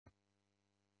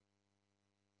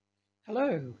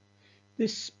Hello,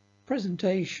 this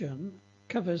presentation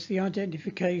covers the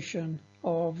identification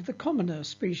of the commoner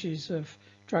species of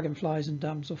dragonflies and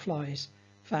damselflies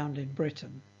found in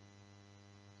Britain.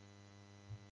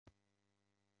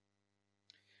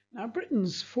 Now,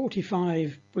 Britain's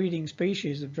 45 breeding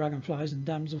species of dragonflies and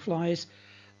damselflies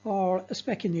are a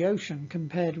speck in the ocean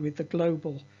compared with the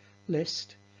global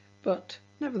list, but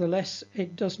nevertheless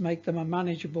it does make them a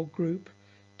manageable group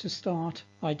to start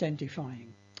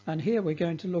identifying. And here we're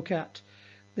going to look at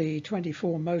the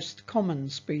 24 most common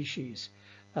species,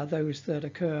 those that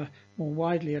occur more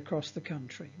widely across the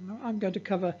country. I'm going to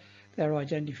cover their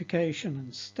identification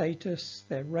and status,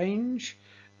 their range,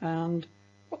 and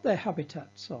what their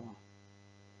habitats are.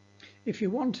 If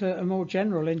you want a more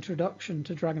general introduction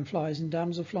to dragonflies and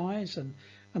damselflies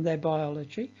and their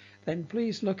biology, then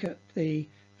please look at the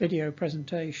video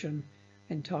presentation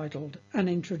entitled An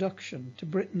Introduction to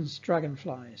Britain's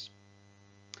Dragonflies.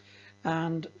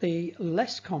 And the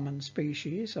less common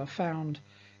species are found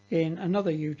in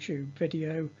another YouTube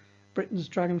video, Britain's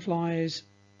Dragonflies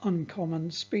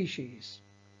Uncommon Species.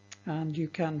 And you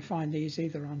can find these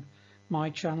either on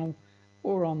my channel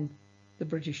or on the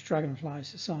British Dragonfly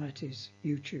Society's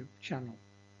YouTube channel.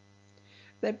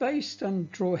 They're based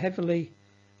and draw heavily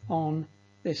on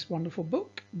this wonderful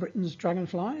book, Britain's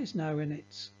Dragonflies, now in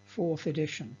its 4th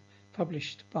edition,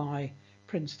 published by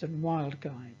Princeton Wild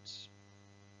Guides.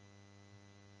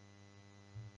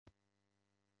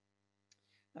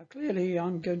 Now, clearly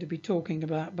I'm going to be talking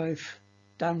about both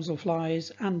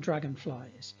damselflies and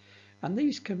dragonflies, and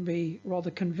these can be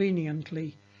rather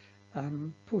conveniently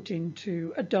put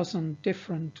into a dozen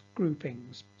different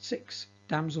groupings, 6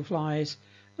 damselflies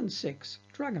and 6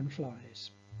 dragonflies.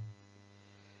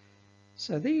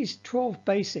 So these 12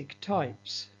 basic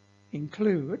types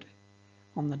include,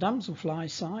 on the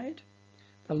damselfly side,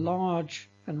 the large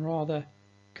and rather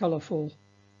colourful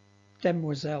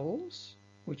demoiselles,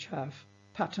 which have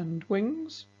patterned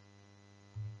wings,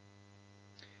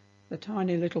 the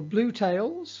tiny little blue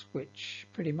tails, which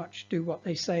pretty much do what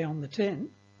they say on the tin,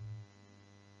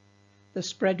 the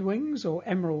spread wings or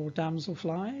emerald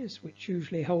damselflies, which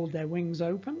usually hold their wings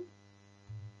open,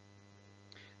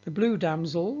 the blue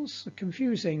damsels, a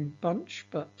confusing bunch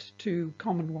but 2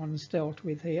 common ones dealt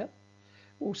with here,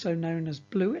 also known as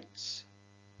bluets.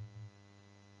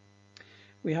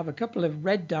 We have a couple of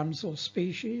red damsel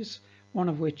species, one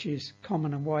of which is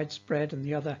common and widespread and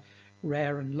the other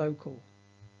rare and local.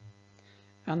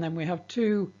 And then we have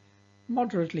 2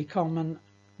 moderately common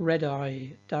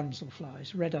red-eyed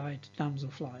damselflies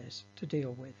to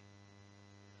deal with.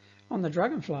 On the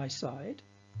dragonfly side,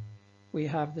 we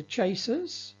have the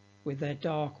chasers with their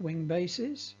dark wing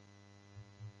bases.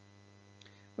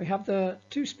 We have the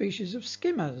 2 species of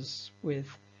skimmers with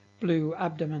blue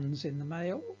abdomens in the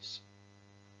males,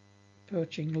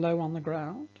 perching low on the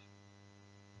ground.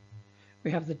 We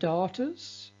have the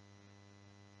darters,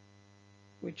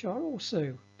 which are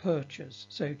also perchers.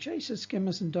 So chasers,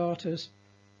 skimmers and darters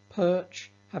perch,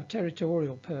 have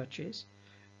territorial perches,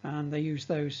 and they use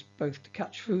those both to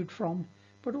catch food from,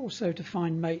 but also to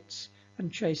find mates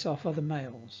and chase off other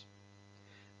males.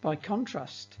 By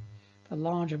contrast, the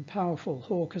large and powerful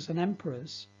hawkers and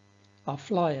emperors are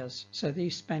flyers, so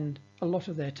these spend a lot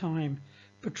of their time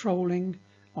patrolling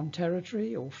on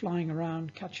territory or flying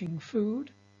around catching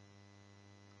food.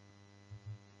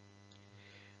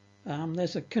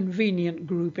 There's a convenient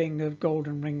grouping of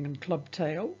golden ring and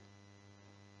clubtail,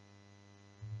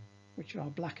 which are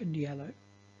black and yellow,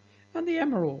 and the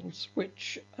emeralds,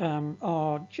 which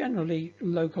are generally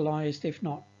localized if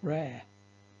not rare.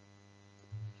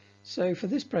 So for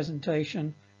this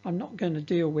presentation I'm not going to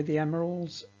deal with the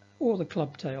emeralds or the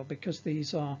clubtail because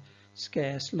these are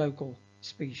scarce local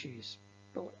species,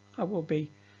 but I will be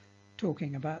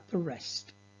talking about the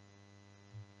rest.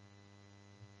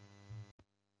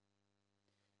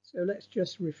 So let's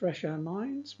just refresh our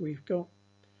minds. We've got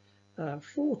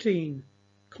 14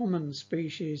 common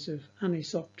species of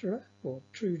Anisoptera, or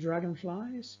true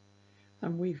dragonflies,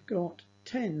 and we've got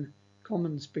 10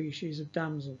 common species of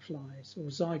damselflies, or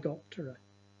Zygoptera.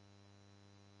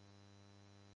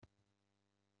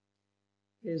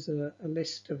 Here's a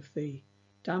list of the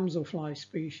damselfly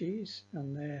species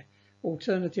and their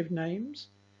alternative names,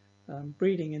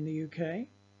 breeding in the UK.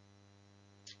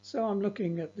 So I'm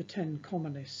looking at the 10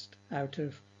 commonest out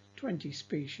of 20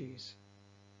 species,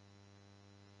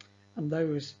 and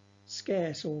those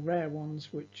scarce or rare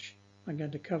ones which I'm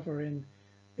going to cover in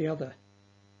the other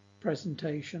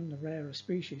presentation, the rarer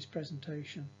species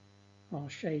presentation, are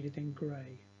shaded in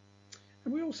grey.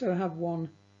 And we also have one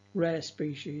rare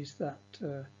species that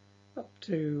up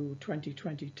to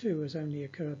 2022 has only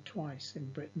occurred twice in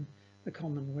Britain, the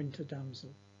common winter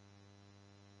damsel.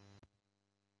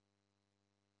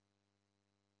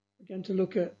 We're going to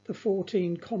look at the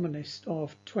 14 commonest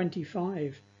of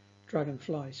 25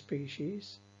 dragonfly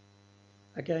species.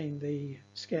 Again, the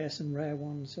scarce and rare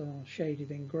ones are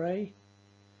shaded in grey,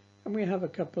 and we have a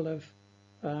couple of,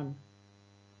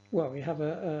 we have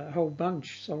a whole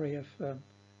bunch, of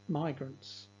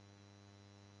migrants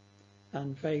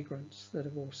and vagrants that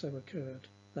have also occurred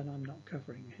that I'm not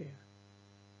covering here.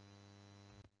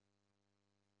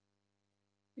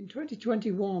 In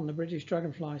 2021, the British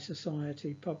Dragonfly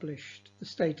Society published the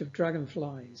State of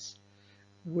Dragonflies,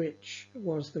 which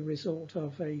was the result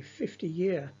of a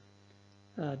 50-year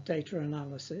data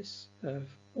analysis of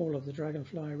all of the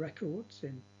dragonfly records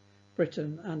in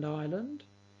Britain and Ireland,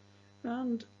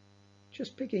 and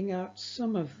just picking out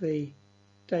some of the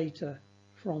data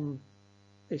from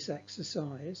this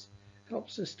exercise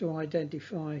helps us to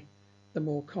identify the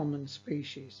more common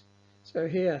species. So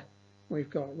here we've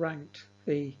got ranked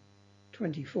the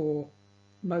 24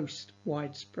 most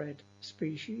widespread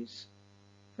species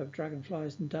of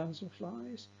dragonflies and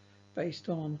damselflies based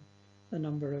on the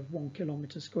number of 1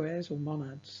 kilometre squares or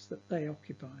monads that they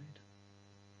occupied.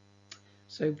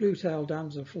 So blue-tailed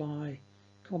damselfly,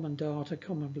 common darter,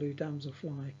 common blue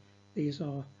damselfly, these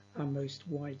are our most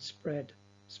widespread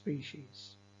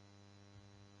species.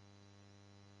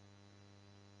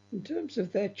 In terms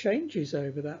of their changes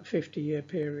over that 50-year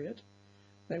period,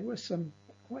 there were some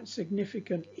quite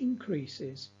significant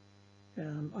increases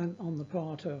on the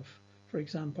part of, for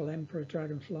example, emperor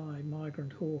dragonfly,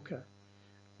 migrant hawker,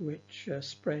 which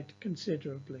spread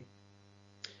considerably.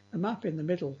 The map in the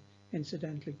middle,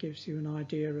 incidentally, gives you an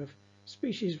idea of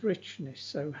species richness,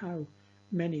 so how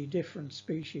many different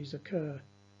species occur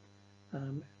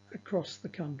across the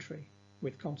country,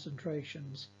 with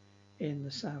concentrations in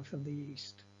the south and the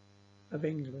east of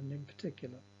England in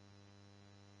particular.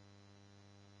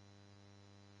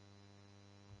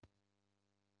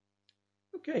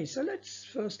 Okay, so let's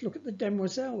first look at the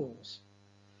demoiselles.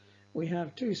 We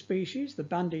have two species. The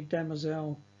banded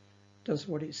demoiselle does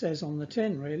what it says on the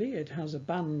tin, really. It has a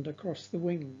band across the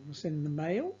wings in the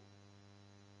male.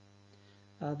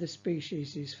 This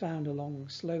species is found along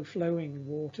slow-flowing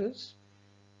waters,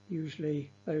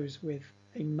 usually those with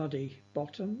a muddy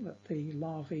bottom that the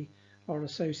larvae are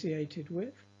associated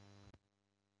with.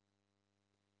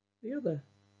 The other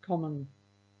common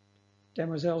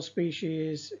demoiselle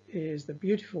species is the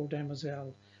beautiful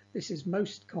demoiselle. This is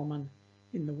most common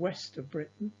in the west of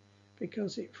Britain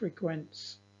because it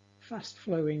frequents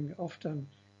fast-flowing, often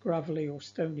gravelly or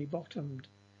stony-bottomed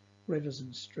rivers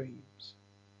and streams.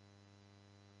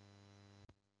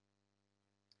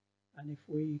 And if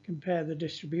we compare the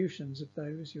distributions of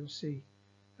those, you'll see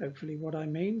hopefully what I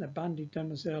mean. The banded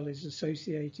demoiselle is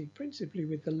associated principally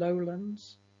with the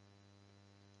lowlands,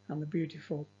 and the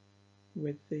beautiful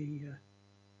with the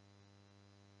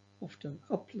often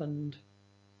upland,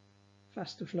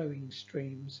 faster flowing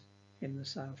streams in the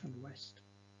south and west.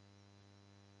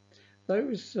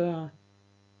 Those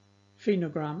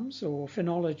phenograms or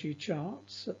phenology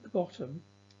charts at the bottom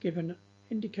give an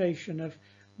indication of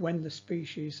when the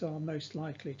species are most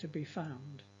likely to be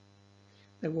found.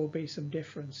 There will be some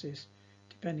differences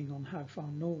depending on how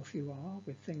far north you are,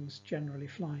 with things generally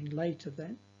flying later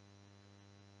then.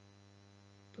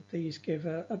 But these give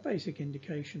a basic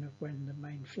indication of when the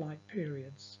main flight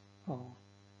periods are.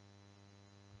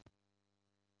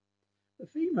 The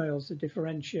females are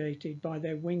differentiated by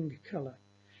their wing colour.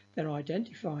 They're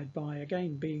identified by,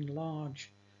 again, being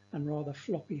large and rather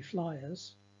floppy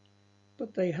flyers,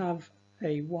 but they have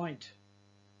a white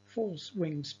false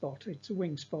wing spot. It's a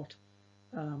wing spot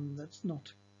that's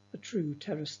not a true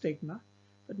pterostigma,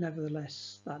 but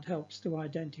nevertheless that helps to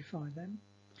identify them.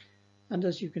 And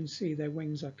as you can see, their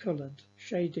wings are coloured,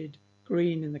 shaded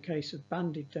green in the case of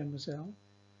banded demoiselle,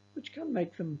 which can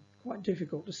make them quite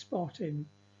difficult to spot in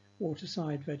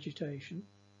waterside vegetation.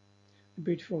 The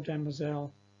beautiful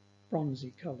demoiselle,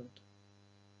 bronzy coloured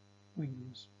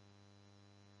wings.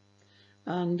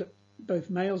 And both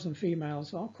males and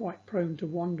females are quite prone to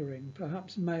wandering,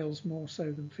 perhaps males more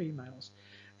so than females,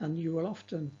 and you will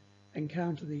often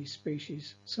encounter these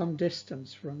species some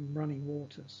distance from running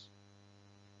waters.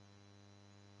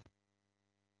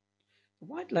 The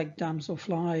white-legged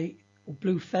damselfly, or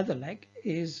blue featherleg,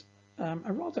 is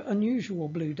a rather unusual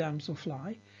blue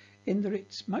damselfly in that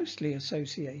it's mostly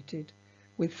associated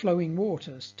with flowing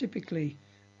waters, typically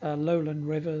lowland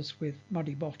rivers with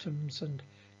muddy bottoms and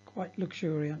quite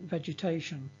luxuriant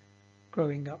vegetation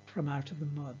growing up from out of the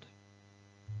mud.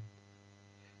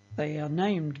 They are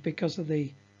named because of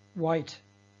the white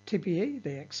tibiae,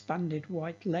 the expanded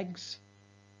white legs,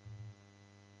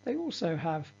 They also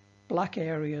have black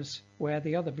areas where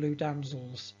the other blue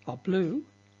damsels are blue,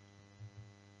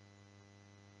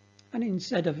 and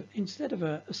instead of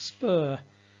a spur,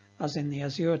 as in the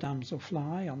azure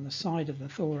damselfly on the side of the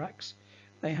thorax,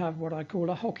 they have what I call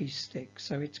a hockey stick,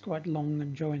 so it's quite long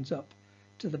and joins up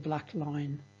to the black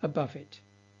line above it.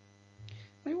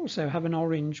 They also have an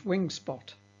orange wing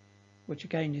spot, which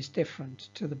again is different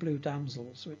to the blue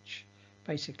damsels, which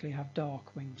basically have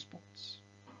dark wing spots.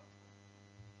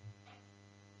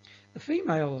 The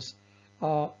females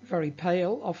are very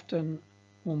pale, often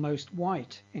almost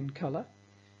white in colour,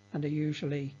 and are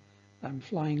usually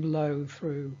flying low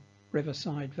through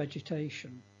riverside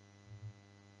vegetation.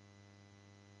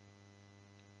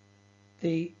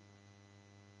 The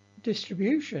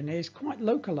distribution is quite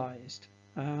localised,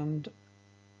 and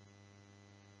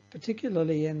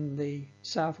particularly in the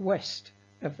southwest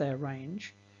of their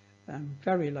range,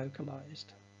 very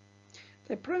localised.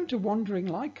 They're prone to wandering,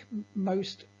 like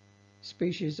most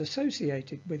species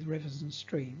associated with rivers and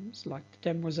streams, like the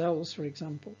demoiselles, for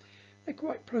example. They're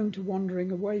quite prone to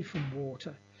wandering away from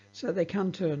water, so they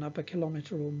can turn up a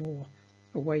kilometre or more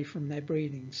away from their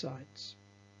breeding sites.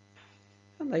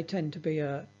 And they tend to be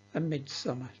a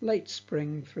midsummer, late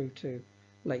spring through to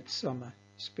late summer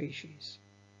species.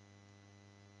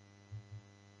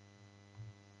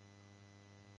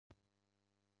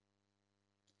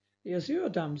 The azure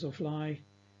damselfly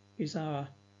is our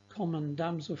common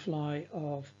damselfly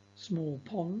of small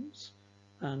ponds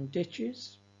and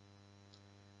ditches.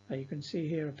 You can see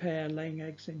here a pair laying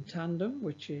eggs in tandem,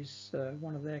 which is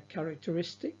one of their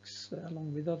characteristics,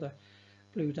 along with other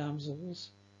blue damsels,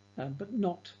 but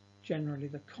not generally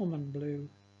the common blue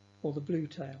or the blue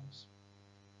tails.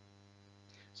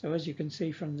 So as you can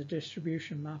see from the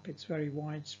distribution map, it's very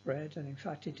widespread, and in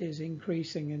fact it is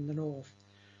increasing in the north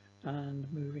and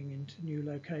moving into new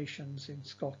locations in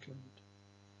Scotland.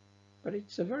 But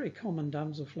it's a very common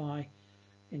damselfly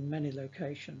in many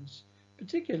locations,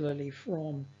 particularly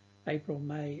from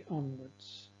April-May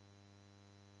onwards.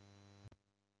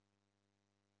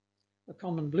 The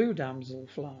common blue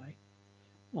damselfly,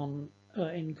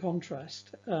 in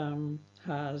contrast,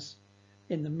 has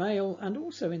in the male and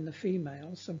also in the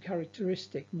female some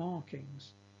characteristic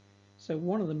markings. So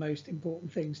one of the most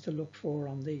important things to look for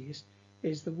on these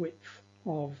is the width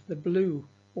of the blue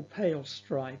or pale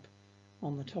stripe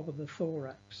on the top of the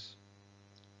thorax,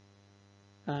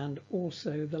 and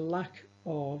also the lack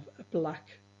of a black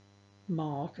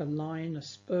mark, a line, a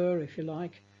spur if you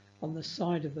like, on the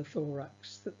side of the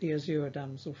thorax that the azure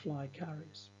damselfly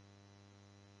carries.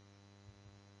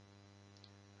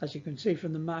 As you can see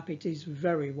from the map, it is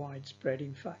very widespread.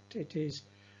 In fact, it is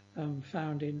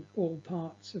found in all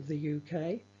parts of the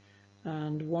UK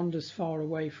and wanders far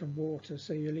away from water,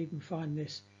 so you'll even find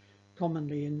this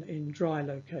commonly in dry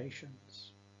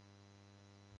locations.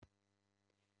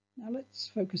 Now let's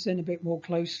focus in a bit more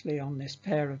closely on this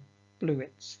pair of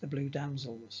bluets, the blue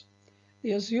damsels.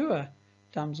 The azure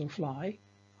damselfly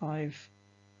I've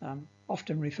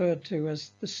often referred to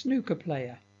as the snooker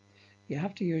player. You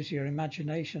have to use your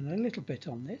imagination a little bit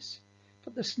on this,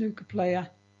 but the snooker player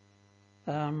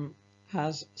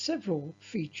has several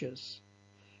features.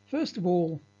 First of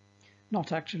all,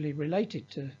 not actually related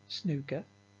to snooker,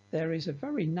 there is a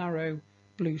very narrow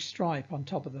blue stripe on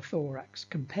top of the thorax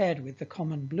compared with the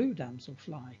common blue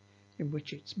damselfly, in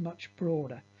which it's much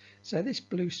broader. So this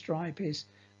blue stripe is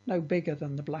no bigger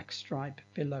than the black stripe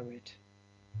below it.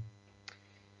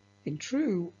 In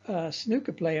true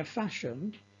snooker player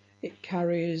fashion, it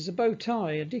carries a bow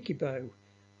tie, a dicky bow,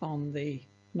 on the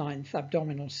 9th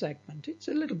abdominal segment. It's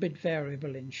a little bit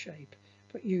variable in shape,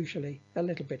 but usually a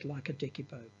little bit like a dicky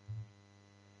bow.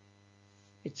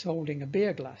 It's holding a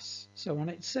beer glass, so on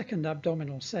its 2nd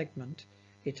abdominal segment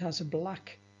it has a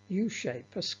black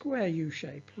U-shape, a square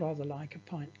U-shape, rather like a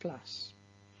pint glass.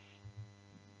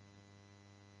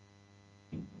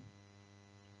 Going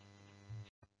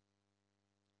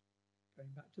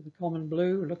back to the common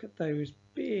blue, look at those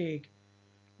big,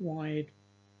 wide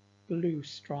blue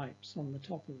stripes on the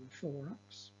top of the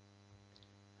thorax,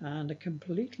 and a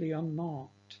completely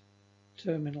unmarked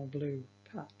terminal blue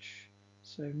patch,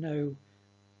 so no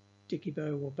dicky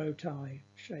bow or bow tie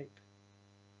shape.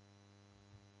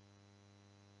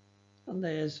 And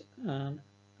there's an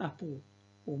apple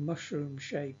or mushroom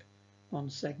shape on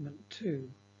segment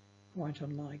 2, quite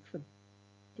unlike the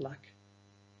black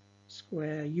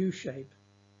square U shape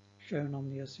shown on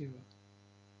the azure.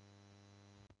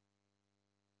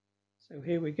 So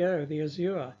here we go, the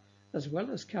azure, as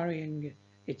well as carrying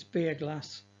its beer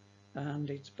glass and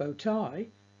its bow tie,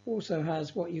 also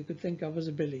has what you could think of as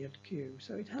a billiard cue.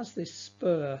 So it has this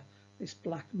spur, this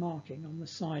black marking on the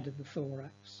side of the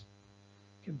thorax.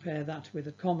 Compare that with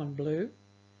a common blue,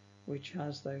 which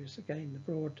has those, again, the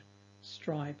broad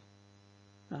stripe,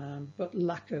 but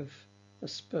lack of a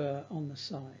spur on the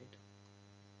side.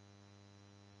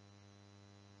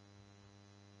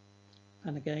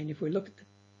 And again, if we look at the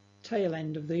tail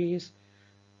end of these,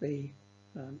 the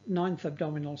ninth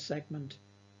abdominal segment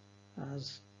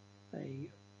has a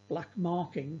black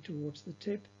marking towards the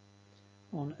tip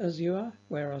on azure,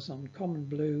 whereas on common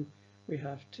blue we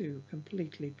have two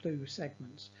completely blue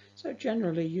segments. So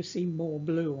generally you see more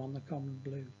blue on the common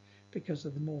blue because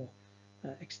of the more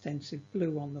extensive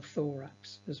blue on the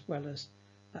thorax, as well as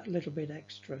that little bit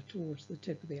extra towards the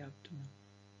tip of the abdomen.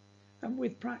 And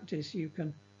with practice you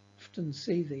can often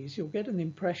see these. You'll get an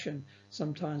impression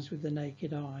sometimes with the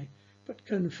naked eye, but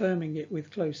confirming it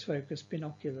with close focus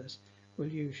binoculars will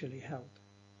usually help.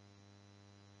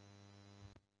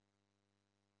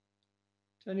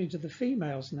 Turning to the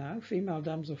females now, female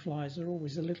damselflies are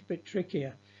always a little bit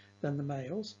trickier than the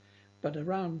males, but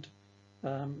around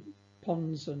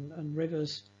ponds and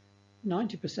rivers,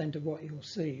 90% of what you'll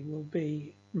see will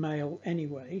be male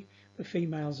anyway. The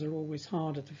females are always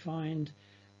harder to find,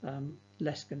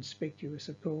 less conspicuous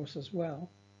of course as well.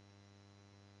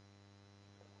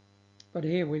 But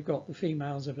here we've got the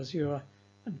females of azure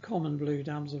and common blue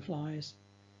damselflies,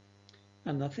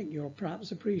 and I think you'll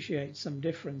perhaps appreciate some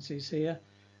differences here.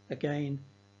 Again,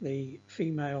 the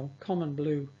female common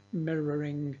blue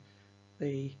mirroring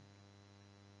the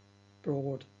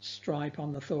broad stripe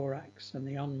on the thorax and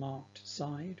the unmarked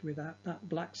side without that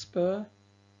black spur.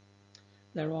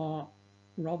 There are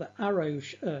rather arrow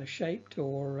shaped,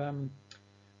 or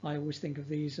I always think of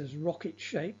these as rocket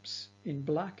shapes in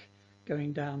black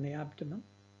going down the abdomen.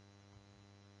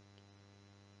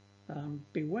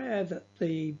 Beware that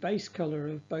the base colour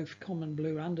of both common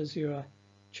blue and azure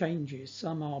changes.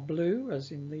 Some are blue,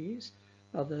 as in these,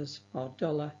 others are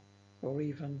duller or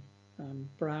even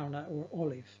browner or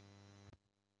olive.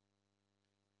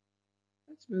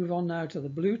 Let's move on now to the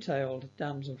blue-tailed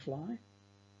damselfly.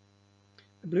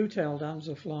 The blue-tailed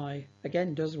damselfly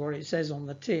again does what it says on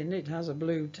the tin. It has a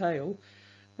blue tail,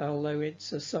 although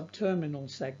it's a subterminal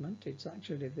segment. It's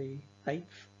actually the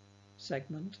 8th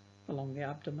segment along the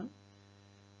abdomen.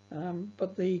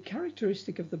 But the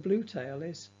characteristic of the blue tail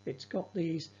is it's got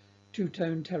these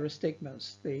two-tone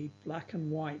pterostigmas, the black and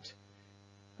white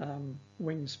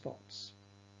wing spots,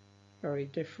 very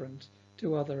different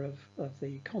to other of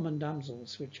the common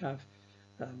damsels, which have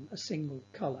a single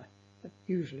colour,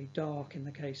 usually dark in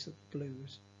the case of the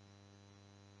blues.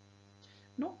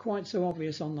 Not quite so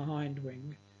obvious on the hind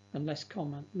wing, and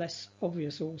less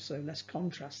obvious also, less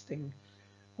contrasting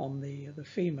on the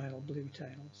female blue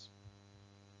tails.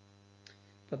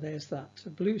 But there's that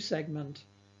blue segment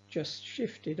just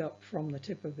shifted up from the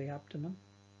tip of the abdomen.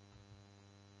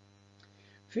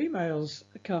 Females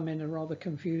come in a rather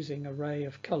confusing array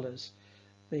of colours.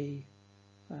 The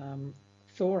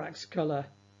thorax colour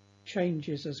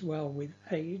changes as well with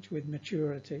age, with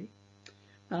maturity,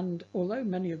 and although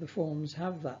many of the forms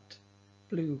have that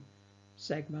blue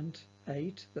segment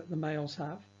 8 that the males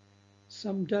have,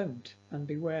 some don't, and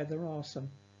beware, there are some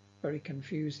very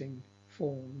confusing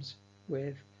forms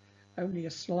with only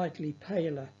a slightly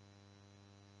paler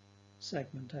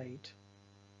segment 8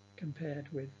 compared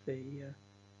with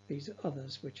these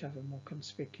others which have a more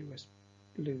conspicuous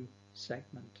blue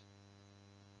segment.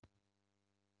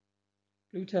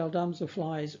 Blue-tailed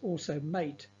damselflies also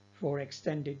mate for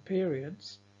extended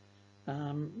periods.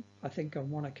 I think on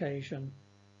one occasion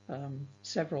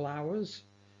several hours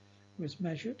was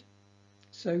measured,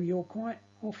 so you're quite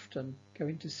often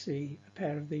going to see a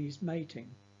pair of these mating.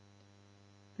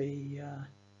 The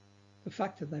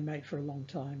fact that they mate for a long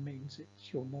time means that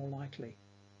you're more likely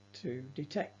to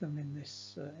detect them in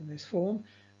this form,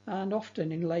 and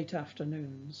often in late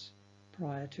afternoons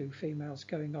prior to females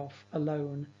going off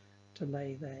alone to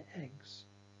lay their eggs.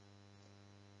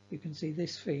 You can see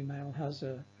this female has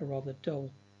a rather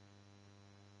dull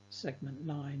segment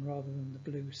 9 rather than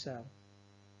the blue cell.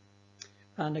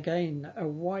 And again, a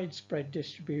widespread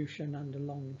distribution and a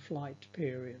long flight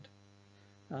period,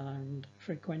 and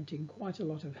frequenting quite a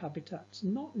lot of habitats,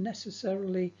 not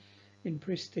necessarily in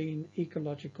pristine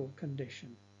ecological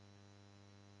condition.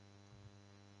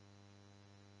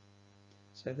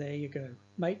 So there you go,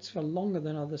 mates for longer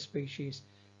than other species.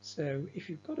 So if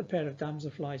you've got a pair of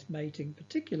damselflies mating,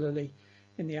 particularly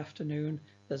in the afternoon,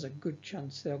 there's a good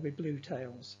chance they'll be blue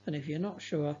tails, and if you're not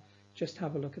sure, just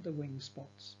have a look at the wing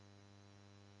spots.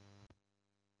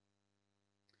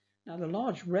 Now the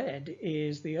large red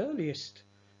is the earliest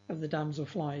of the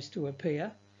damselflies to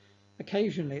appear.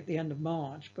 occasionally at the end of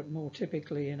March, but more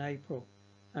typically in April,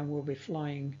 and will be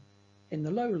flying in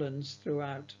the lowlands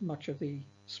throughout much of the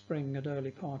spring and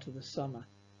early part of the summer.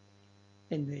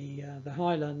 In the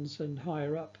highlands and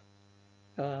higher up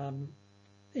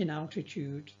in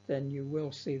altitude, then you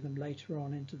will see them later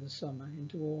on into the summer,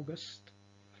 into August,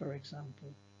 for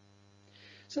example.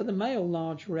 So the male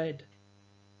large red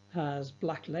has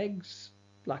black legs,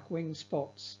 black wing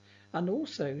spots, and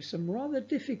also some rather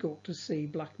difficult to see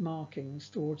black markings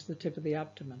towards the tip of the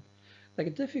abdomen. They're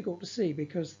difficult to see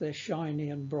because they're shiny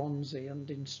and bronzy, and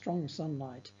in strong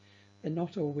sunlight they're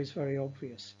not always very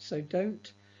obvious. So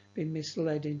don't be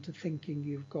misled into thinking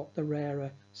you've got the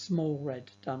rarer small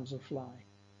red damselfly,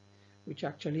 which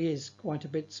actually is quite a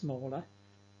bit smaller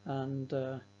and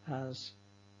has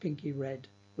pinky red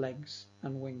legs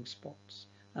and wing spots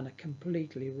and a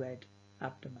completely red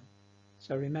abdomen.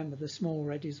 So remember, the small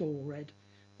red is all red.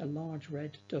 The large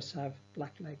red does have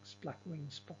black legs, black wing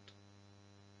spot.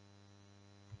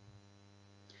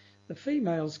 The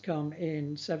females come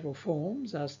in several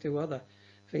forms, as do other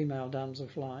female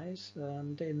damselflies,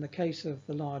 and in the case of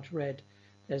the large red,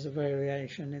 there's a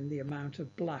variation in the amount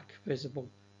of black visible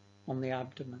on the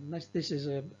abdomen. This is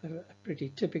a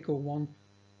pretty typical one,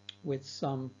 with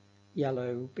some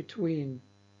yellow between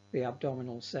the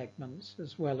abdominal segments,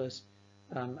 as well as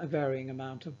a varying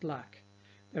amount of black.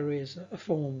 There is a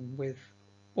form with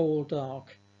all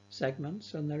dark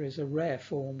segments, and there is a rare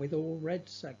form with all red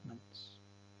segments.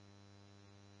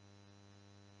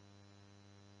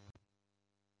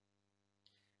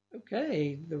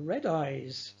 Okay, the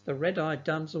red-eyed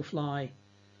damselfly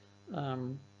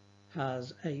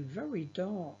has a very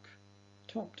dark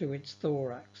top to its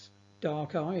thorax,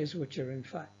 dark eyes which are in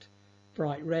fact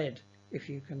bright red if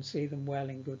you can see them well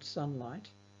in good sunlight.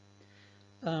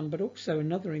 But also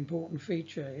another important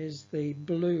feature is the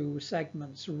blue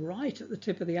segments right at the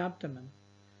tip of the abdomen.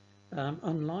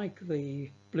 Unlike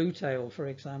the bluetail, for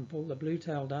example, the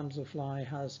bluetail damselfly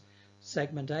has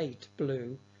segment 8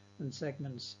 blue and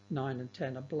segments 9 and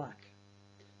 10 are black.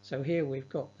 So here we've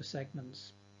got the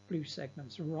segments, blue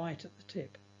segments right at the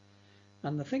tip.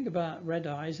 And the thing about red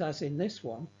eyes, as in this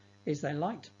one, is they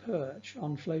like to perch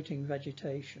on floating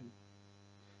vegetation.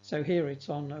 So here it's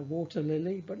on a water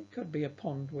lily, but it could be a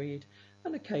pondweed,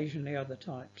 and occasionally other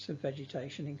types of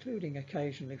vegetation, including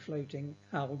occasionally floating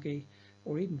algae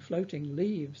or even floating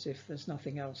leaves if there's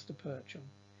nothing else to perch on.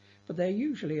 But they're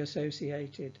usually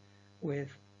associated with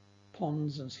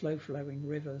ponds and slow-flowing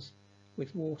rivers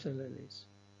with water lilies.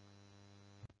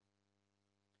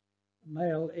 The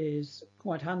male is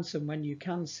quite handsome when you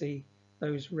can see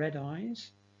those red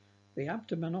eyes. The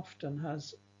abdomen often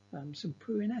has some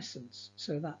pruinescence,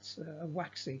 so that's a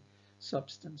waxy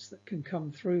substance that can come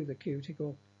through the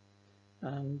cuticle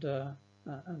and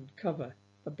cover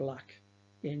the black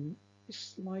in a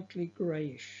slightly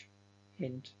greyish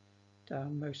hint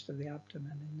down most of the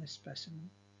abdomen in this specimen.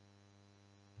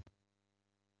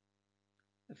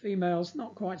 The female's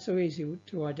not quite so easy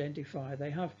to identify.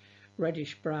 They have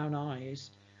reddish brown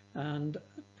eyes, and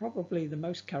probably the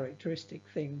most characteristic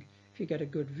thing, if you get a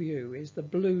good view, is the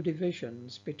blue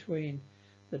divisions between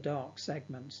the dark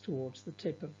segments towards the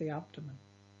tip of the abdomen.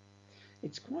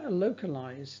 It's quite a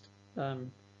localized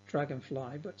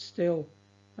dragonfly, but still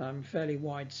fairly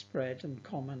widespread and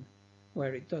common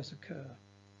where it does occur.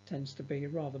 It tends to be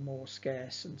rather more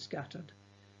scarce and scattered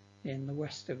in the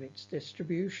west of its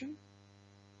distribution.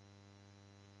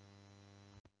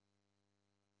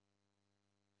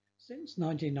 Since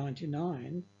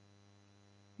 1999,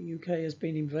 the UK has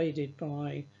been invaded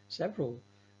by several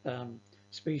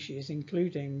species,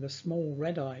 including the small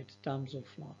red-eyed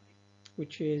damselfly,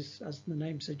 which is, as the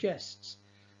name suggests,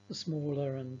 the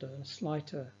smaller and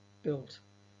slighter built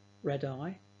red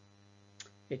eye.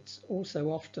 It's also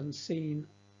often seen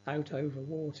out over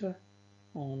water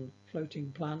on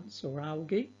floating plants or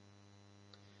algae.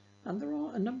 And there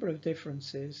are a number of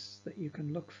differences that you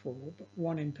can look for, but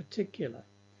one in particular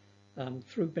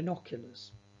through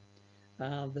binoculars.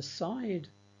 The side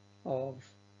of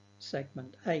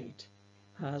segment 8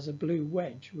 has a blue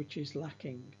wedge which is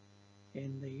lacking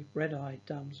in the red-eyed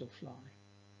damselfly.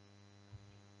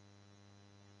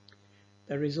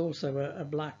 There is also a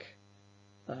black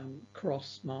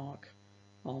cross mark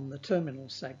on the terminal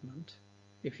segment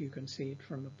if you can see it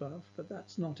from above, but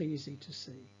that's not easy to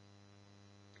see.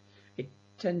 It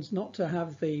tends not to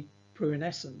have the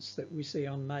pruinescence that we see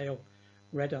on male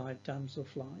red-eyed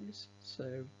damselflies,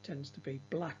 so tends to be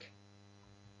black.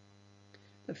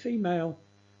 The female,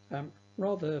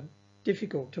 rather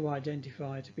difficult to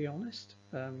identify, to be honest,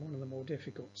 one of the more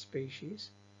difficult species,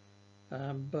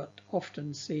 but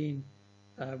often seen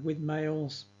with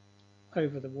males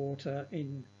over the water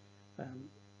in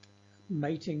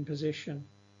mating position,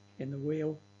 in the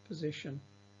wheel position,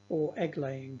 or egg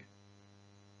laying,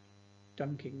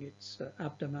 dunking its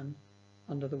abdomen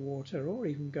under the water, or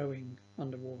even going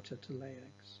underwater to lay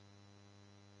eggs.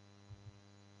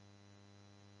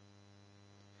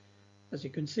 As you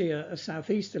can see, a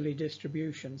southeasterly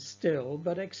distribution still,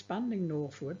 but expanding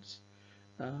northwards.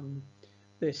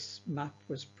 This map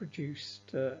was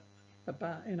produced in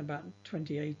about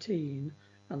 2018,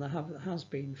 and there has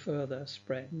been further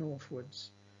spread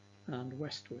northwards and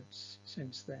westwards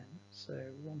since then, so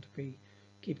want to be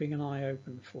keeping an eye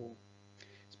open for.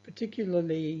 It's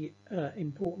particularly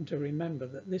important to remember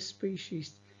that this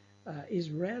species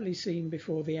is rarely seen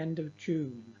before the end of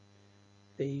June.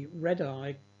 The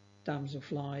red-eye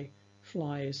damselfly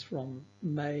flies from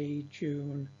May,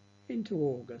 June into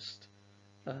August,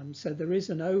 so there is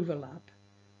an overlap,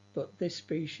 but this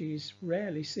species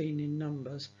rarely seen in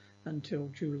numbers until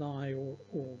July or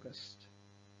August.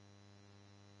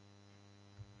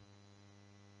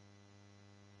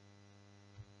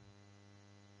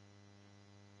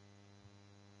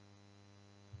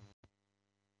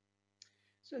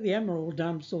 So the emerald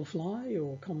damselfly,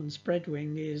 or common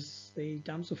spreadwing, is the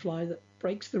damselfly that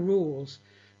breaks the rules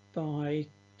by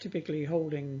typically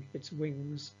holding its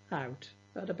wings out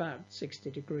at about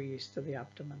 60 degrees to the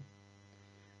abdomen.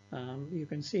 You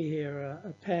can see here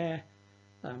a pair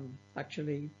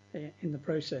actually in the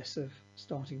process of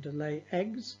starting to lay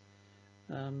eggs.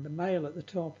 The male at the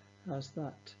top has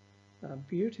that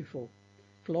beautiful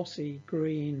glossy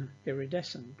green,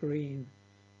 iridescent green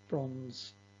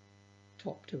bronze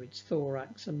top to its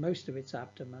thorax and most of its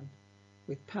abdomen,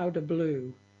 with powder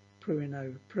blue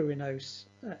pruinose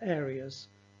areas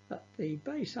at the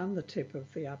base and the tip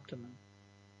of the abdomen.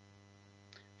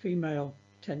 Female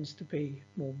tends to be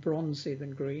more bronzy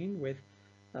than green, with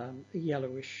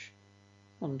yellowish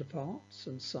underparts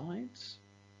and sides,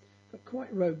 but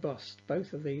quite robust.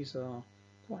 Both of these are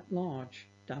quite large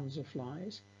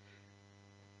damselflies.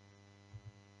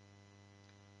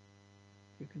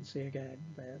 You can see again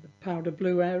there the powder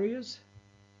blue areas,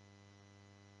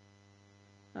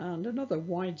 and another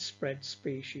widespread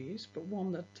species, but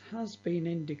one that has been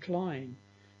in decline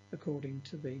according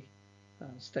to the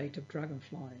State of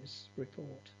Dragonflies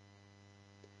report.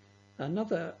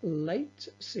 Another late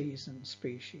season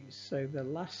species, so the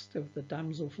last of the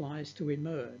damselflies to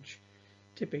emerge,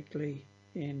 typically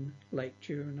in late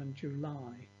June and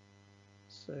July,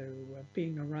 so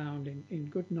being around in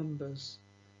good numbers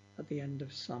at the end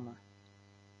of summer.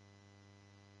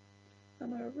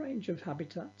 And a range of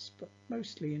habitats, but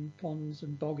mostly in ponds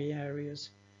and boggy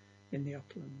areas in the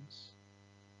uplands.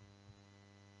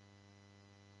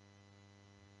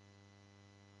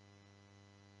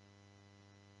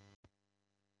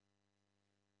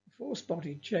 The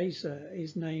four-spotted chaser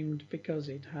is named because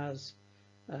it has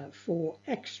 4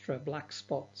 extra black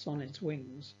spots on its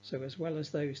wings, so as well as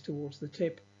those towards the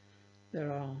tip,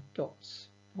 there are dots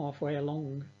halfway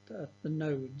along the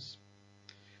nodes.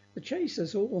 The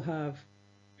chasers all have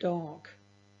dark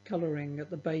colouring at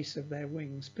the base of their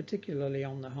wings, particularly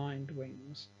on the hind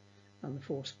wings, and the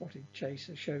four-spotted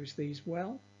chaser shows these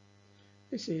well.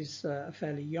 This is a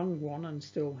fairly young one and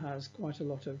still has quite a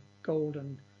lot of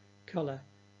golden colour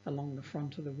along the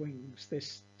front of the wings.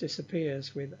 This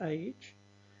disappears with age,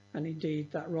 and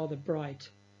indeed that rather bright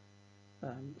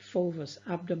fulvous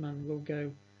abdomen will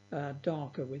go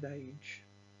darker with age.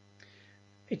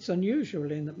 It's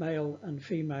unusual in that male and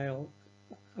female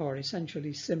are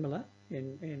essentially similar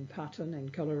in pattern, in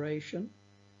coloration.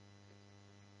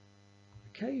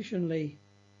 Occasionally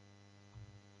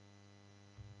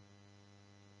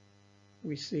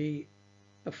we see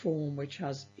a form which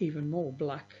has even more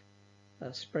black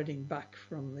spreading back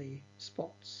from the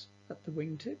spots at the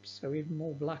wingtips, so even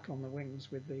more black on the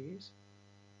wings with these.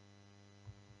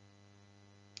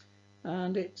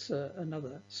 And it's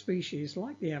another species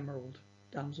like the emerald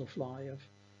damselfly of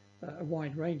a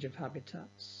wide range of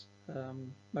habitats,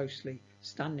 mostly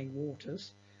standing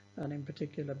waters and in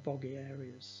particular boggy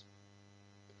areas.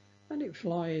 And it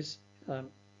flies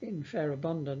in fair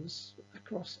abundance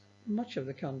across much of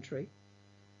the country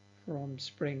from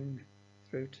spring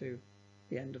through to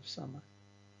the end of summer.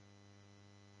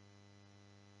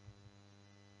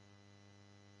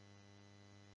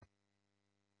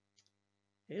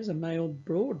 Here's a male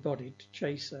broad-bodied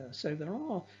chaser, so there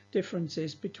are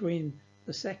differences between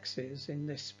the sexes in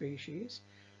this species.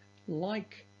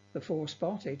 Like the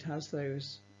four-spot, it has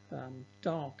those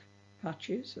dark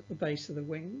patches at the base of the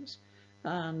wings,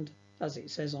 and as it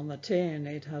says on the tin,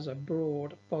 it has a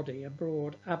broad body, a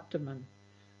broad abdomen,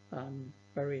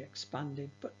 very expanded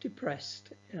but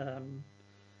depressed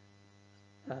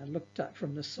looked at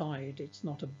from the side, it's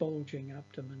not a bulging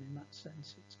abdomen in that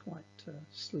sense, it's quite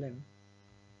slim.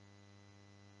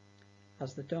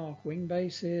 Has the dark wing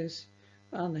bases,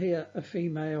 and here a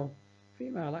female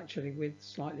actually with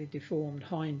slightly deformed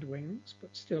hind wings,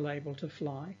 but still able to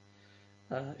fly,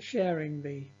 sharing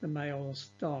the male's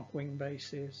dark wing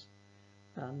bases,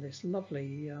 and this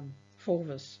lovely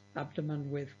fulvous abdomen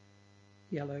with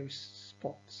yellow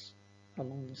spots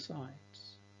along the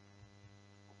sides.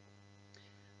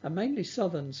 A mainly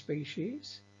southern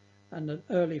species and an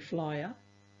early flyer,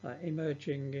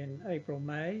 emerging in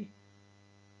April-May,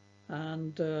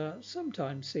 and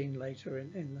sometimes seen later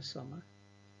in the summer,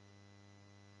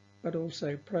 but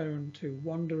also prone to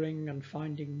wandering and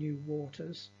finding new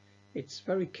waters. It's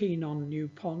very keen on new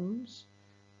ponds,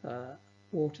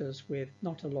 waters with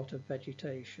not a lot of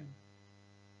vegetation.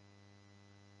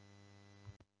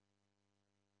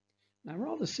 Now,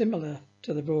 rather similar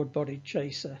to the broad-bodied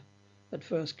chaser at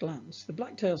first glance, the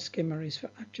black-tailed skimmer is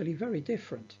actually very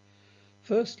different.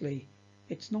 Firstly,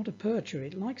 it's not a percher,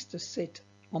 it likes to sit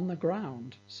on the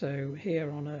ground, so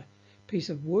here on a piece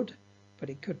of wood, but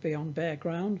it could be on bare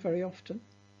ground very often.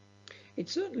 It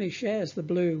certainly shares the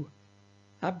blue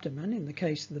abdomen in the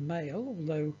case of the male,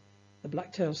 although the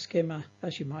black-tailed skimmer,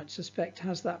 as you might suspect,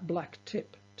 has that black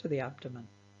tip to the abdomen.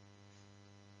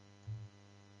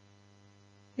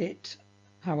 It,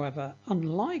 however,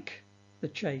 unlike the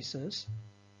chasers,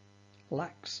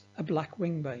 lacks a black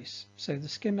wing base, so the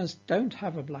skimmers don't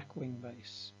have a black wing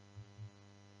base.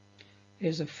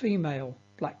 Here's a female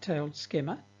black-tailed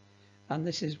skimmer, and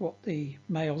this is what the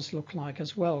males look like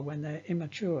as well when they're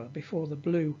immature, before the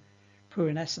blue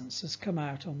pruinescence has come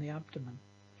out on the abdomen.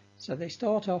 So they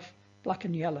start off black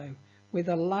and yellow with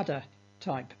a ladder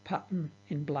type pattern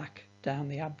in black down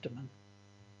the abdomen.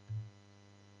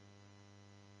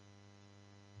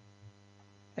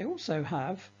 They also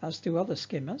have, as do other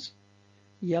skimmers,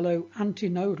 yellow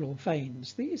antenodal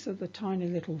veins. These are the tiny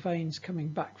little veins coming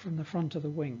back from the front of the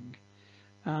wing,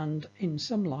 and in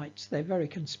some lights they're very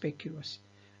conspicuous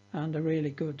and a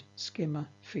really good skimmer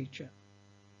feature.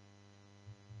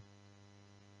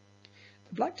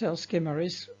 The black-tailed skimmer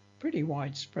is pretty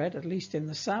widespread, at least in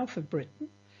the south of Britain,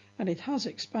 and it has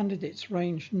expanded its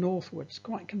range northwards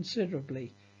quite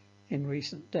considerably in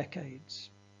recent decades.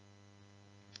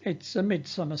 It's a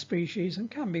midsummer species and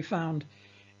can be found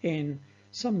in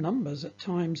some numbers at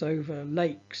times over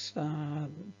lakes,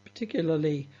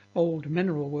 particularly old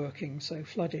mineral workings, so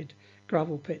flooded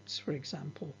gravel pits, for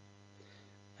example.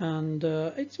 And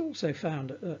it's also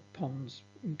found at ponds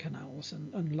and canals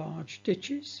and large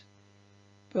ditches,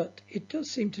 but it does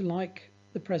seem to like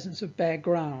the presence of bare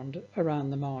ground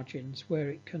around the margins where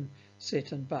it can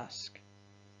sit and bask.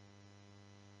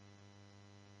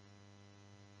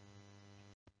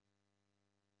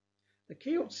 The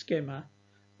keeled skimmer,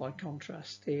 by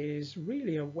contrast, is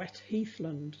really a wet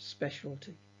heathland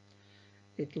specialty.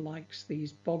 It likes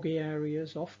these boggy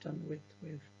areas, often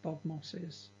with bog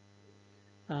mosses,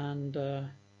 and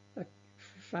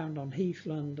found on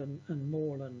heathland and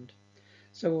moorland.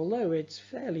 So although it's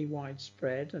fairly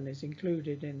widespread and is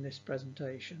included in this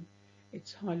presentation,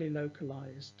 it's highly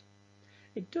localized.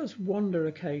 It does wander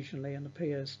occasionally and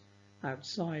appears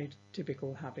outside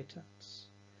typical habitats.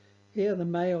 Here the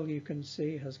male, you can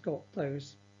see, has got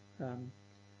those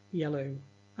yellow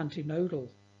antenodal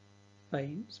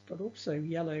veins, but also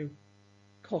yellow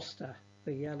costa,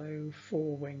 the yellow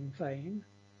forewing vein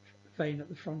at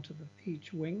the front of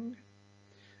each wing,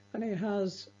 and it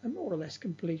has a more or less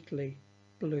completely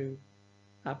blue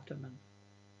abdomen.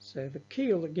 So the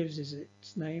keel that gives it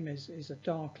its name is a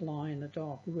dark line, a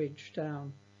dark ridge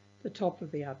down the top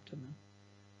of the abdomen,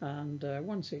 and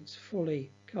once it's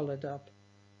fully coloured up,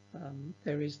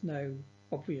 there is no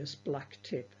obvious black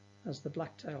tip as the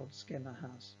black-tailed skimmer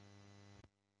has.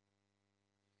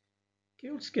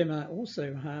 Keeled skimmer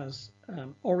also has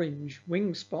orange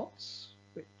wing spots,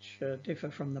 which differ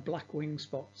from the black wing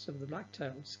spots of the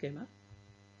black-tailed skimmer.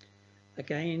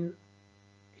 Again,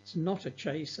 it's not a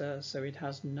chaser, so it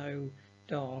has no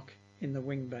dark in the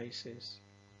wing bases.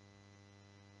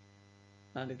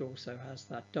 And it also has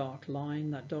that dark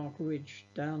line, that dark ridge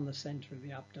down the centre of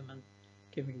the abdomen,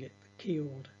 giving it the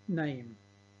keeled name.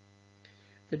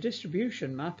 The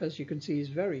distribution map, as you can see, is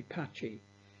very patchy.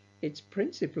 It's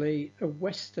principally a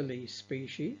westerly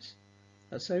species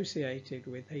associated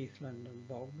with heathland and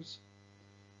bogs,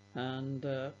 and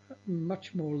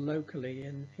much more locally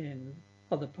in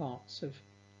other parts of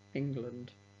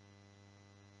England.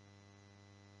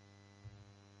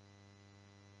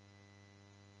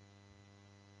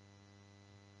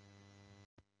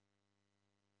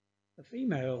 The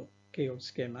female keeled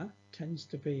skimmer tends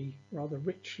to be rather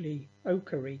richly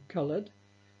ochre coloured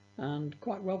and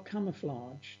quite well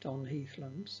camouflaged on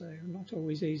heathland, so not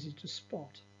always easy to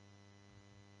spot.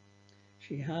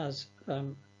 She has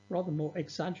rather more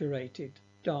exaggerated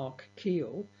dark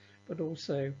keel, but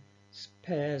also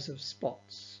pairs of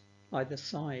spots either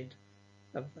side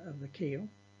of the keel.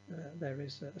 There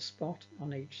is a spot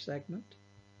on each segment.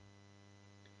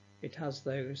 It has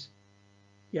those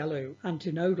yellow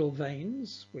antinodal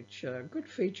veins, which are a good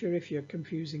feature if you're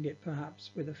confusing it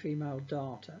perhaps with a female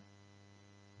darter.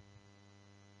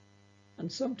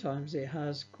 And sometimes it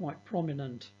has quite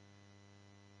prominent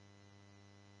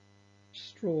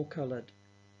straw-coloured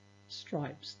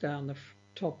stripes down the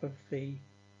top of the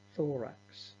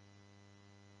thorax.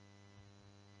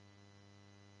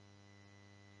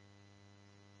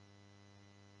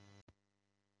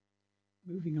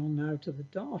 Moving on now to the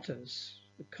darters.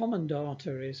 The common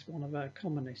darter is one of our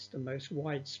commonest and most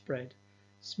widespread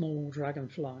small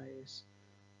dragonflies,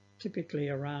 typically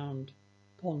around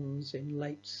ponds in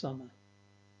late summer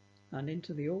and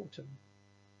into the autumn.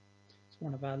 It's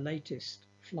one of our latest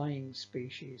flying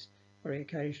species, very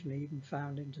occasionally even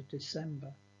found into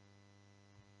December.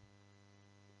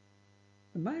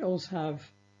 The males have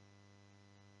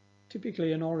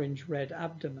typically an orange-red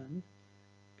abdomen,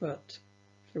 but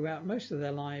throughout most of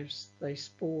their lives they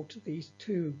sport these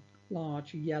two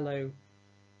large yellow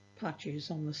patches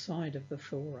on the side of the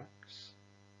thorax.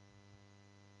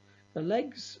 The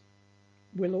legs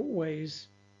will always,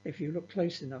 if you look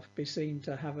close enough, be seen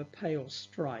to have a pale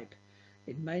stripe.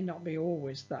 It may not be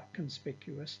always that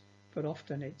conspicuous, but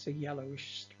often it's a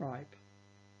yellowish stripe.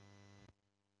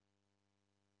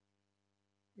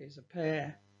 Here's a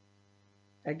pair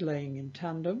egg-laying in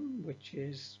tandem, which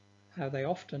is how they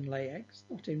often lay eggs,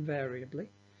 not invariably.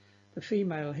 The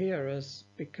female here has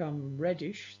become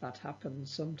reddish. That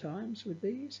happens sometimes with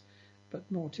these, but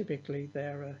more typically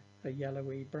they're a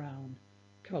yellowy brown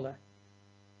colour.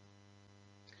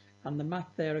 And the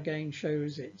map there again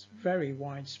shows its very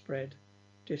widespread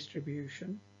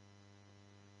distribution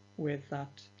with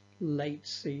that late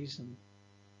season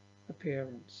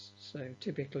appearance, so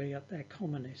typically at their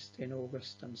commonest in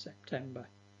August and September.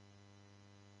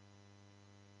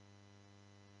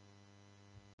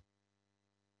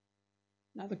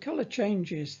 Now the colour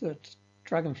changes that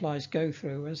dragonflies go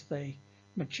through as they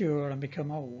mature and become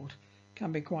old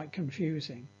can be quite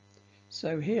confusing.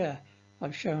 So here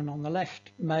I've shown on the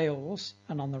left males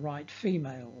and on the right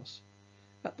females.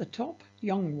 At the top,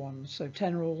 young ones, so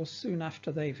tenerals soon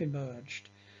after they've emerged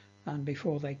and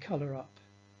before they colour up.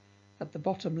 At the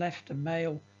bottom left, a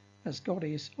male has got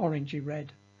his orangey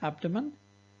red abdomen,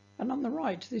 and on the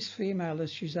right, this female,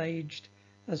 as she's aged,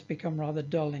 has become rather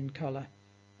dull in colour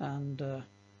and,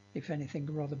 if anything,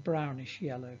 rather brownish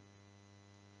yellow.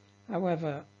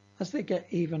 However, as they get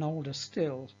even older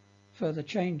still, further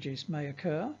changes may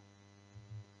occur.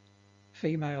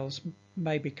 Females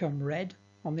may become red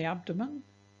on the abdomen,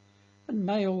 and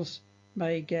males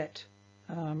may get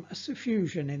a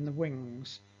suffusion in the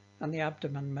wings, and the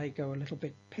abdomen may go a little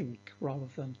bit pink rather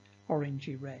than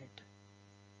orangey red.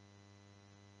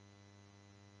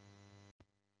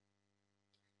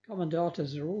 Common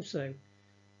darters are also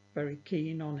very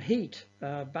keen on heat,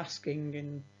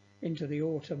 basking into the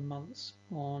autumn months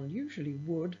on usually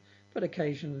wood, but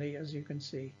occasionally, as you can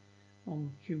see,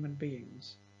 on human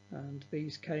beings. And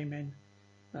these came in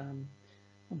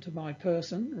onto my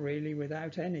person really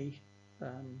without any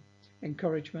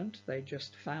encouragement. They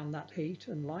just found that heat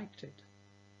and liked it.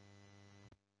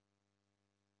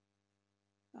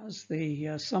 As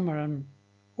the summer and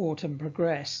autumn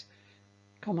progress,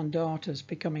 common darters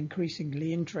become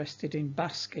increasingly interested in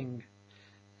basking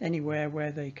anywhere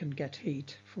where they can get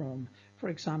heat from, for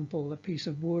example, a piece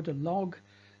of wood, a log,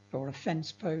 or a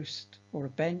fence post, or a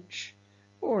bench,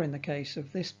 or in the case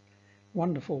of this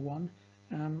wonderful one,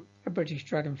 a British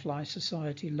Dragonfly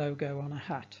Society logo on a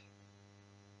hat.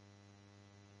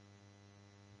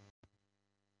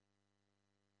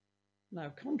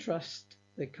 Now contrast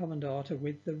the common darter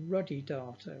with the ruddy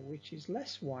darter, which is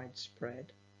less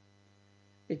widespread.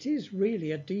 It is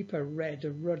really a deeper red,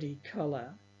 a ruddy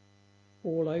colour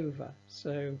all over.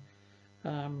 So,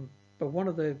 but one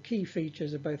of the key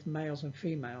features of both males and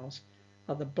females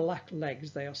are the black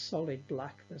legs. They are solid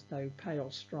black. There's no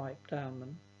pale stripe down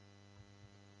them.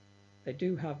 They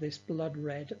do have this blood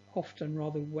red, often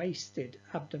rather wasted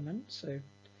abdomen, so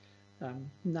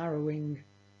narrowing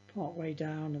part way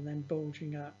down and then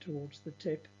bulging out towards the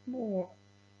tip, more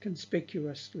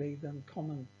conspicuously than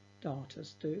common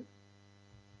darters do.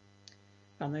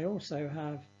 And they also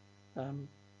have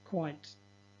quite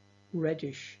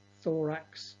reddish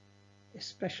thorax,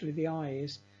 especially the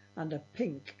eyes, and a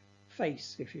pink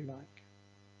face, if you like.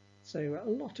 So a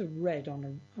lot of red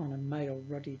on a male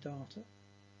ruddy darter.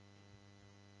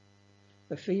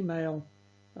 The female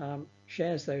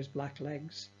shares those black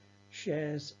legs,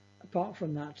 shares, apart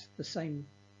from that, the same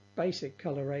basic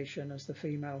coloration as the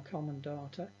female common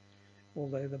darter,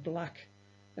 although the black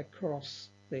across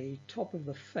the top of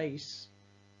the face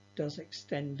does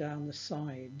extend down the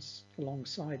sides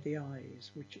alongside the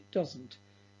eyes, which it doesn't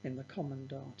in the common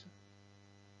darter.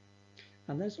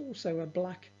 And there's also a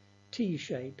black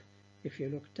T-shape if you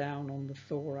look down on the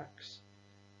thorax.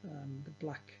 The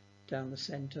black down the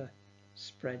centre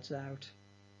spreads out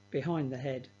behind the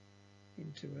head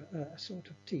into a sort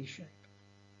of T-shape.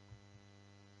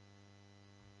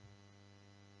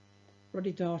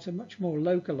 Ruddy darter much more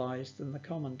localised than the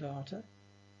common darter,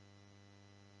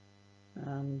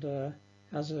 and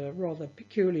has a rather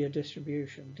peculiar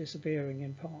distribution, disappearing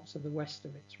in parts of the west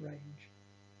of its range.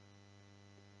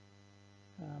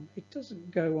 It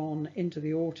doesn't go on into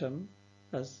the autumn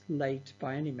as late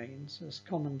by any means as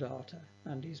common darter,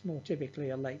 and is more typically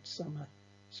a late summer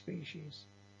species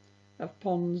of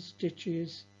ponds,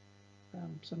 ditches,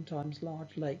 sometimes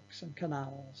large lakes and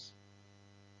canals.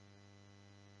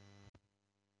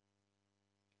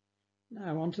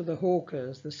 Now on to the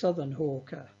hawkers, the southern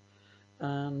hawker,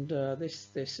 and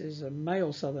this is a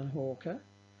male southern hawker,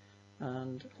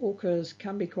 and hawkers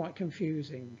can be quite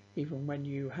confusing even when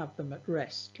you have them at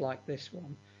rest like this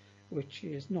one, which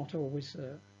is not always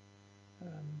a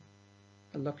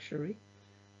luxury.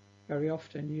 Very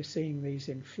often you're seeing these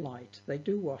in flight. They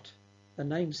do what the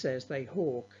name says, they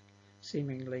hawk,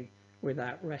 seemingly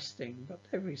without resting, but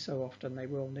every so often they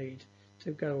will need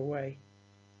to go away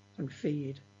and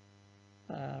feed,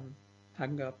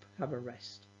 hang up, have a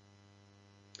rest.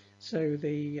 So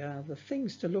the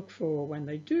things to look for when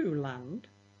they do land,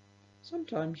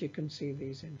 sometimes you can see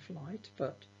these in flight,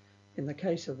 but in the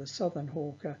case of the southern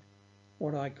hawker,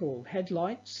 what I call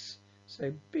headlights,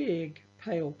 so big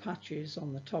pale patches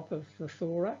on the top of the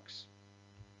thorax.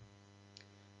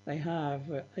 They have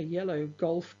a yellow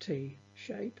golf tee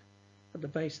shape at the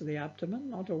base of the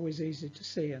abdomen, not always easy to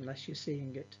see unless you're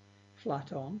seeing it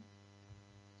flat on.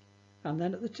 And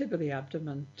then at the tip of the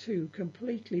abdomen, two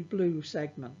completely blue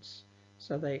segments,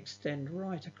 so they extend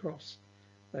right across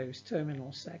those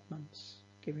terminal segments,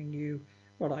 giving you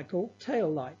what I call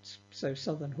tail lights. So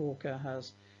southern hawker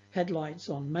has headlights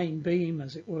on main beam,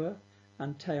 as it were,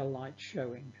 and tail lights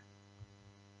showing.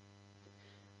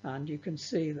 And you can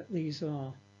see that these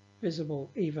are visible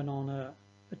even on a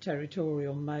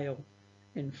territorial male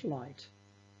in flight.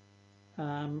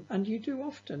 And you do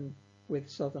often, with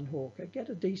southern hawker, get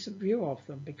a decent view of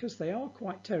them because they are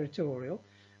quite territorial,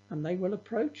 and they will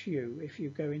approach you if you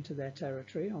go into their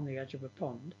territory on the edge of a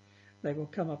pond. They will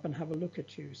come up and have a look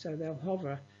at you, so they'll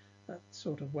hover at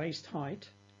sort of waist height.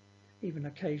 Even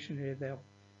occasionally they'll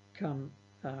come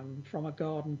from a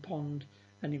garden pond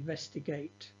and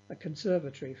investigate a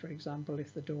conservatory, for example,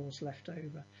 if the door's left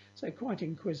over. So quite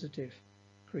inquisitive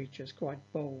creatures, quite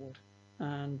bold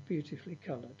and beautifully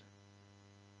coloured.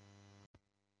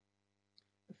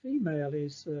 The female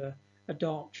is a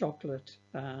dark chocolate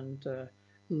and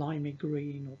limey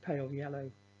green or pale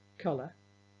yellow colour,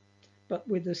 but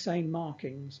with the same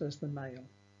markings as the male.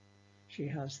 She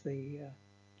has the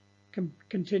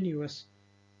continuous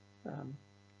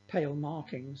pale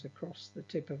markings across the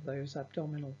tip of those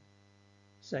abdominal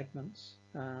segments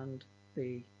and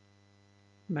the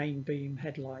main beam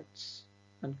headlights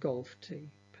and golf tee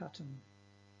pattern.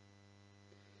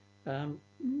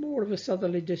 More of a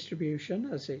southerly distribution,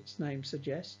 as its name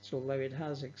suggests, although it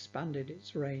has expanded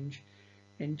its range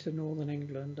into northern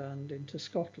England and into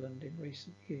Scotland in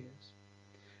recent years.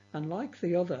 And like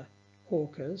the other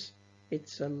hawkers,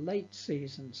 it's a late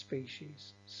season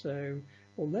species, so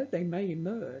although they may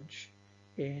emerge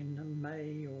in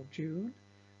May or June,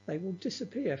 they will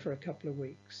disappear for a couple of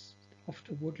weeks off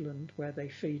to woodland where they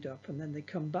feed up, and then they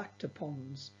come back to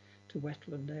ponds, to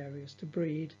wetland areas to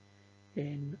breed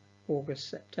in August,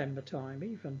 September time,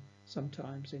 even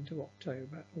sometimes into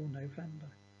October or November.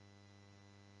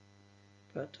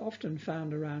 But often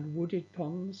found around wooded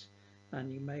ponds,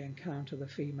 and you may encounter the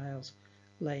females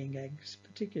laying eggs,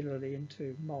 particularly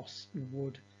into moss and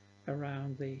wood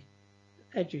around the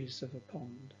edges of a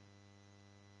pond.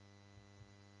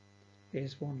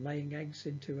 Here's one laying eggs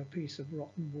into a piece of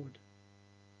rotten wood,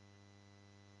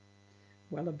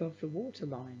 well above the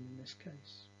waterline in this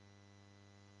case.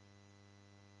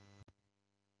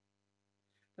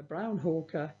 The brown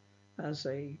hawker has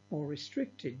a more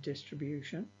restricted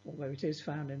distribution, although it is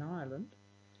found in Ireland,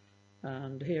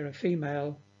 and here a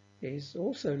female is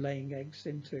also laying eggs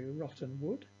into rotten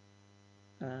wood,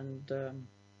 and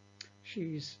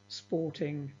she's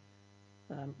sporting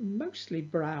mostly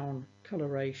brown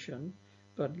coloration,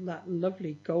 but that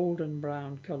lovely golden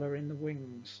brown colour in the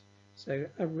wings. So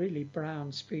a really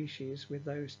brown species with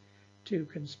those two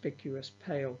conspicuous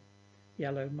pale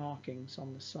yellow markings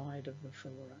on the side of the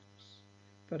thorax.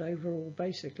 But overall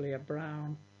basically a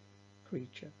brown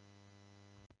creature.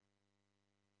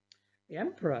 The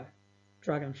emperor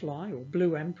dragonfly, or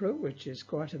blue emperor, which is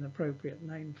quite an appropriate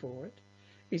name for it,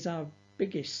 is our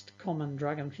biggest common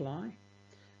dragonfly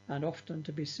and often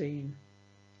to be seen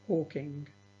hawking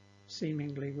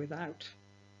seemingly without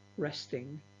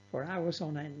resting for hours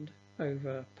on end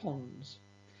over ponds.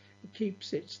 It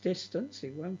keeps its distance,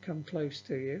 it won't come close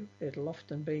to you, it'll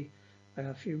often be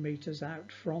a few meters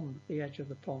out from the edge of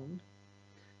the pond,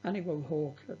 and it will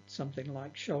hawk at something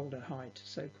like shoulder height,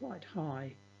 so quite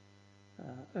high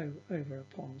over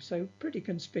a pond. So pretty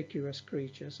conspicuous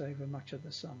creatures over much of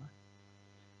the summer.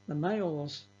 The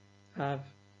males have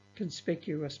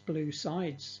conspicuous blue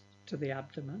sides to the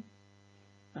abdomen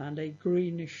and a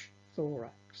greenish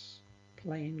thorax,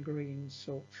 plain green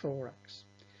thorax.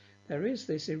 There is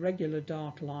this irregular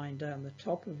dark line down the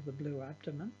top of the blue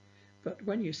abdomen, but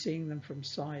when you're seeing them from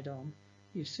side on,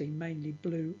 you see mainly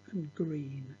blue and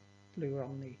green, blue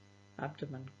on the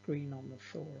abdomen, green on the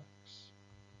thorax.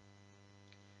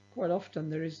 Quite often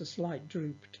there is a slight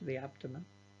droop to the abdomen,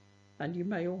 and you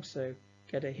may also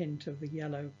get a hint of the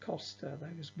yellow costa,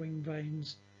 those wing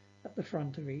veins at the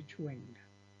front of each wing.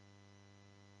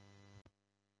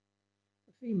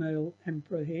 The female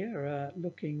emperor here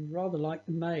looking rather like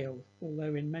the male,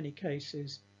 although in many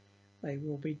cases they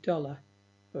will be duller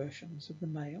versions of the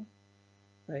male.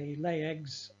 They lay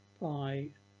eggs by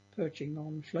perching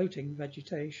on floating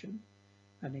vegetation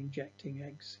and injecting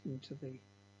eggs into the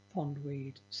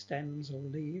pondweed stems or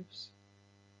leaves.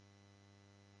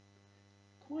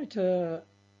 Quite a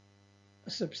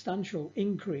substantial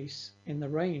increase in the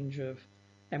range of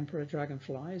emperor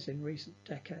dragonflies in recent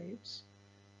decades,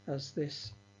 as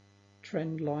this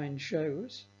trend line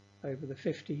shows over the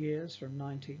 50 years from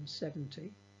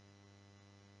 1970.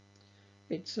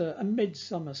 It's a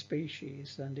midsummer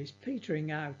species and is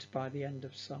petering out by the end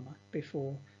of summer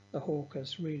before the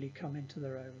hawkers really come into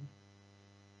their own.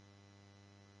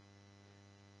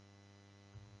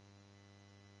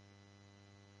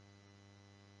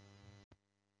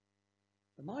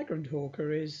 The migrant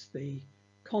hawker is the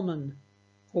common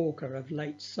hawker of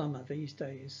late summer these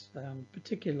days,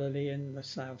 particularly in the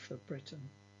south of Britain.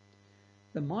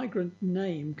 The migrant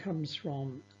name comes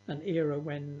from an era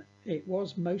when it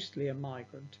was mostly a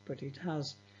migrant, but it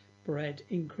has bred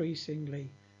increasingly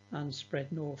and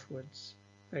spread northwards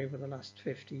over the last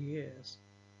 50 years.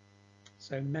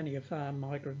 So many of our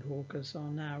migrant hawkers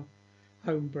are now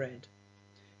homebred.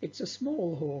 It's a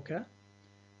small hawker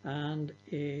and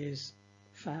is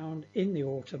found in the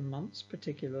autumn months,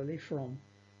 particularly from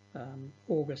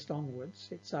August onwards.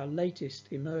 It's our latest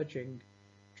emerging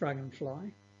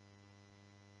dragonfly,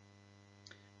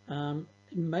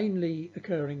 mainly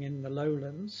occurring in the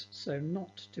lowlands, so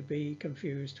not to be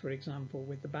confused, for example,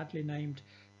 with the badly named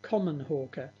common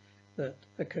hawker that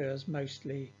occurs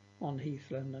mostly on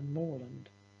heathland and moorland.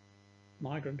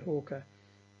 Migrant hawker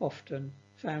often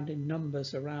found in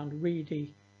numbers around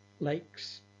reedy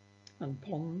lakes and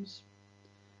ponds,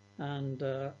 and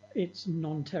it's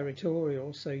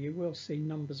non-territorial, so you will see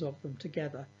numbers of them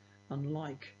together,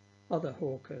 unlike other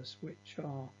hawkers which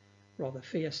are rather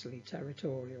fiercely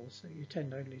territorial, so you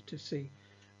tend only to see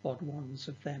odd ones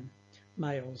of them,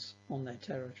 males, on their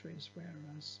territories,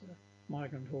 whereas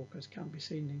migrant hawkers can be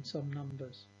seen in some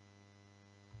numbers.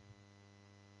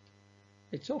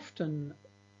 It's often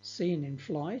seen in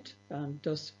flight and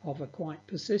does hover quite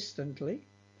persistently.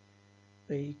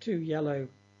 The two yellow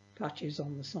patches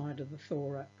on the side of the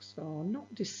thorax are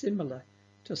not dissimilar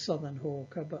to southern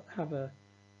hawker, but have a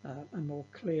more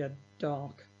clear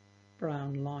dark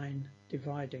brown line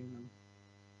dividing them.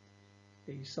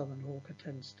 The southern hawker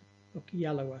tends to look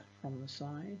yellower from the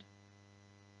side.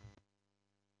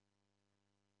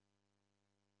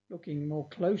 Looking more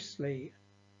closely,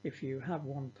 if you have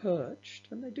one perched,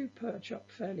 and they do perch up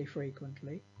fairly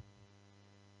frequently,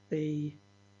 the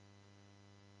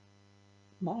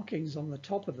markings on the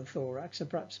top of the thorax are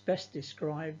perhaps best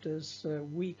described as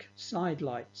weak side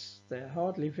lights. They're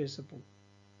hardly visible.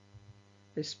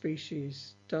 This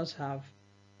species does have,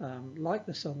 like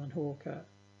the southern hawker,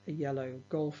 a yellow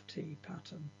golf tee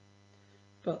pattern,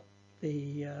 but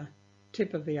the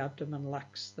tip of the abdomen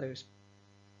lacks those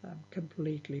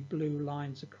completely blue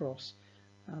lines across,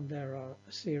 and there are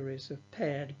a series of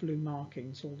paired blue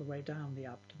markings all the way down the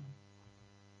abdomen.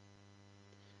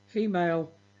 Female,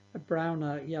 a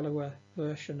browner, yellower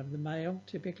version of the male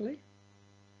typically,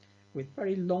 with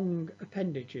very long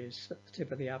appendages at the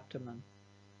tip of the abdomen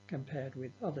compared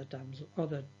with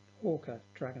other hawker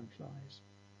dragonflies.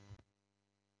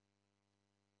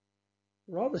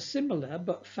 Rather similar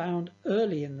but found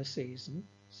early in the season,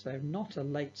 so not a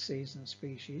late season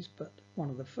species, but one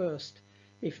of the first,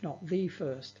 if not the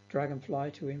first,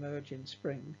 dragonfly to emerge in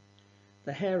spring.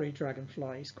 The hairy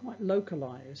dragonfly is quite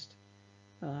localized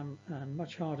and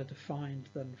much harder to find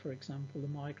than, for example, the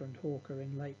migrant hawker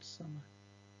in late summer.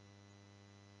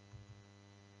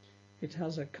 It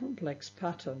has a complex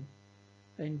pattern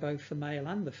in both the male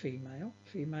and the female.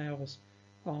 Females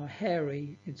are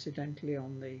hairy, incidentally,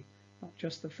 on not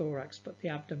just the thorax but the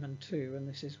abdomen too, and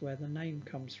this is where the name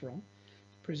comes from,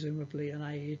 presumably an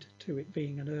aid to it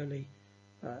being an early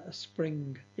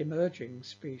spring emerging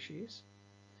species,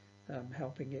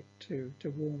 helping it to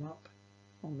warm up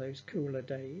on those cooler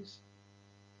days.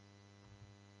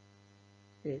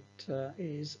 It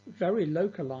is very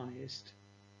localized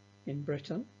in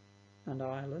Britain and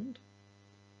Ireland,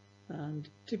 and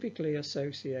typically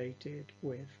associated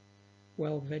with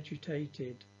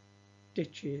well-vegetated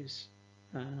ditches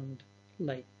and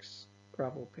lakes,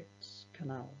 gravel pits,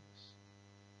 canals.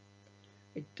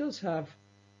 It does have,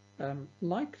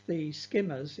 like the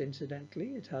skimmers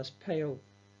incidentally, it has pale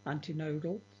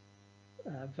antenodal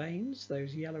veins,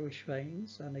 those yellowish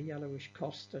veins, and a yellowish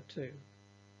costa too,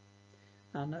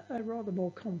 and a rather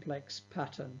more complex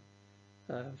pattern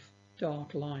of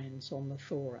dark lines on the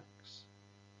thorax.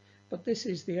 But this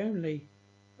is the only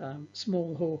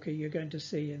small hawker you're going to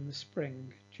see in the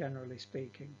spring, generally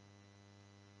speaking.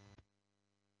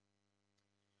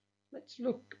 Let's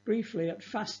look briefly at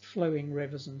fast-flowing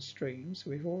rivers and streams.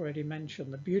 We've already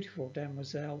mentioned the beautiful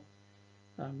demoiselle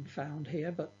found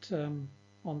here, but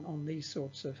on these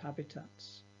sorts of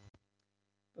habitats.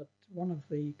 But one of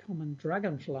the common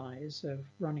dragonflies of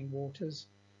running waters,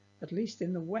 at least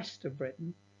in the west of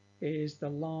Britain, is the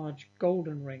large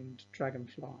golden-ringed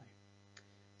dragonfly.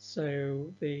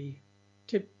 So the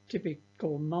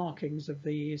typical markings of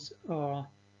these are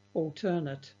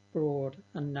alternate broad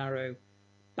and narrow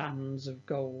bands of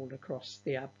gold across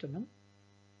the abdomen,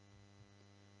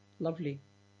 lovely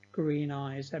green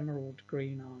eyes, emerald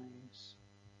green eyes.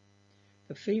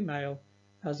 The female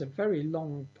has a very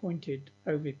long pointed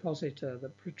ovipositor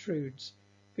that protrudes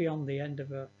beyond the end of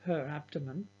her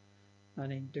abdomen,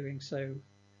 and in doing so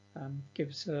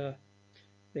gives her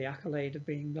the accolade of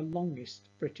being the longest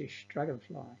British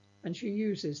dragonfly, and she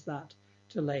uses that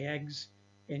to lay eggs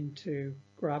into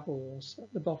gravels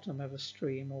at the bottom of a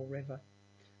stream or river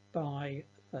by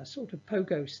a sort of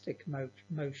pogo stick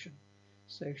motion.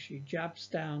 So she jabs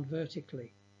down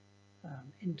vertically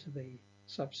into the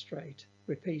substrate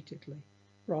repeatedly,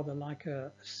 rather like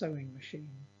a sewing machine.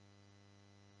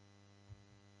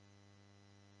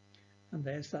 And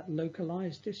there's that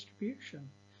localized distribution,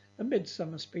 a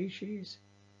midsummer species,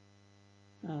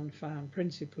 and found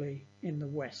principally in the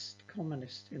west,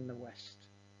 commonest in the west.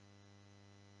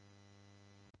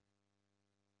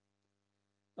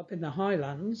 Up in the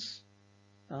highlands,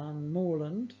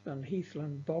 moorland and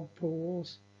heathland bog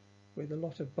pools with a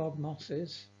lot of bog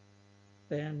mosses,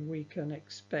 then we can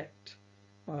expect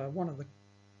one of the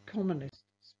commonest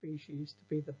species to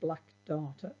be the black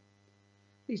darter.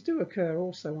 These do occur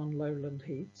also on lowland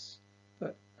heaths,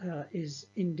 but is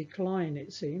in decline,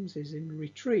 it seems, is in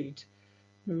retreat,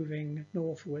 moving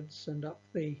northwards and up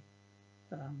the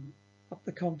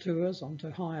contours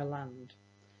onto higher land.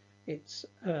 It's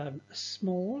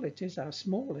small, it is our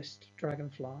smallest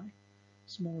dragonfly,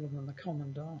 smaller than the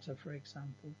common darter, for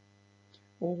example,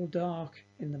 all dark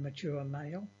in the mature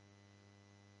male,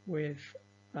 with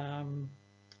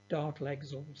dark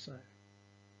legs also.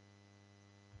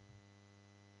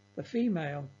 The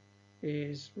female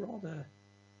is rather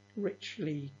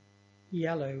richly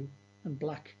yellow and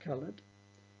black coloured,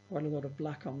 quite a lot of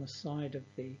black on the side of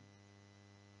the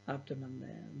abdomen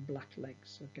there, and black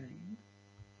legs again.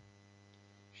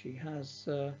 She has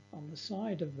on the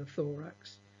side of the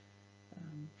thorax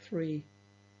 3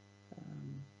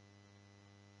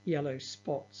 yellow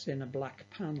spots in a black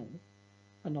panel,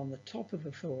 and on the top of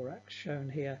the thorax, shown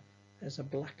here, there's a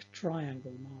black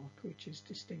triangle mark which is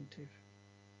distinctive.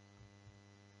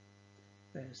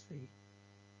 There's the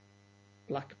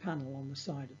black panel on the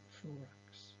side of the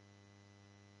thorax.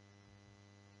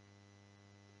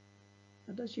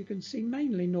 And as you can see,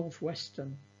 mainly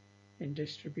northwestern in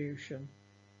distribution.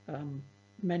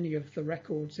 Many of the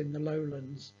records in the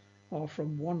lowlands are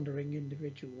from wandering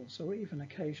individuals or even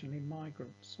occasionally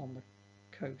migrants on the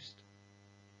coast.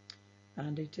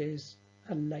 And it is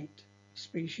a late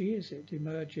species. It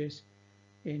emerges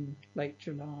in late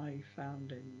July,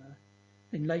 found in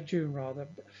in late June rather,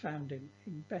 found in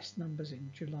best numbers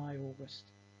in July, August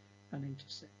and into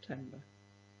September.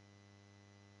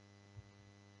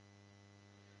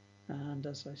 And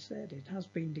as I said, it has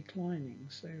been declining,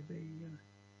 so the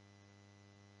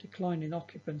decline in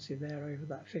occupancy there over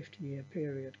that 50-year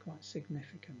period quite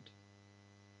significant.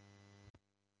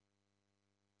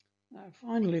 Now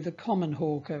finally, the common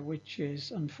hawker, which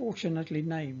is unfortunately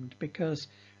named because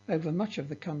over much of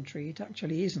the country it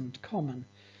actually isn't common.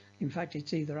 In fact,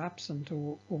 it's either absent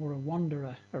or a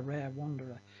wanderer, a rare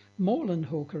wanderer. Moorland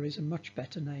hawker is a much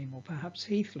better name, or perhaps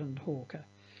heathland hawker,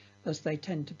 as they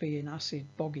tend to be in acid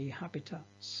boggy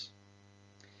habitats.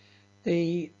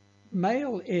 The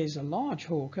male is a large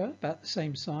hawker, about the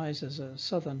same size as a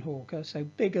southern hawker, so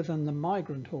bigger than the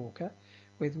migrant hawker,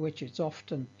 with which it's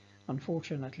often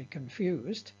unfortunately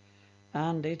confused,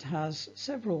 and it has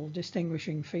several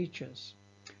distinguishing features,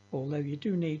 although you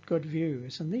do need good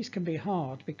views, and these can be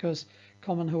hard because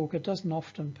common hawker doesn't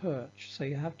often perch, so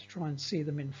you have to try and see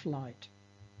them in flight.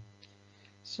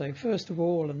 So first of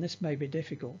all, and this may be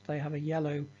difficult, they have a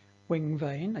yellow wing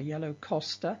vane, a yellow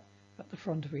costa at the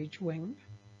front of each wing.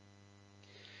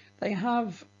 They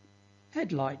have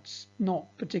headlights,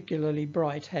 not particularly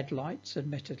bright headlights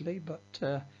admittedly,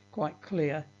 but quite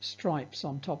clear stripes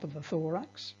on top of the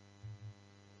thorax.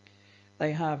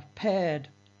 They have paired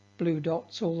blue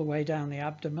dots all the way down the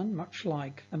abdomen, much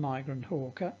like a migrant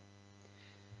hawker,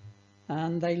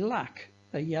 and they lack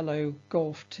a yellow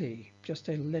golf tee, just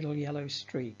a little yellow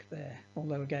streak there,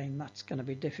 although again that's going to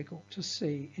be difficult to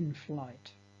see in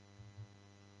flight.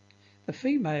 The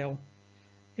female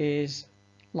is,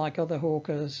 like other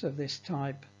hawkers of this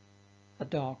type, a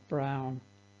dark brown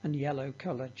and yellow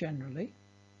colour generally,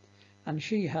 and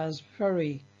she has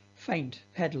very faint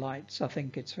headlights, I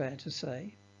think it's fair to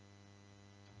say.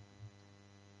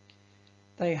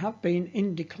 They have been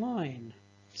in decline,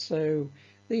 so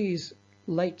these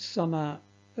late summer,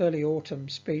 early autumn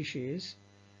species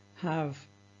have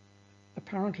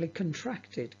apparently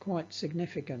contracted quite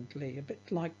significantly, a bit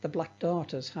like the black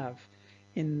darters have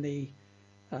in the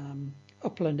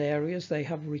upland areas. They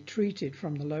have retreated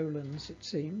from the lowlands, it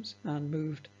seems, and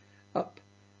moved up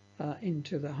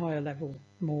into the higher level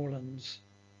moorlands.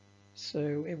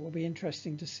 So it will be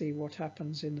interesting to see what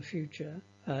happens in the future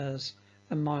as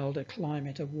a milder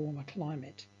climate, a warmer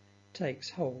climate takes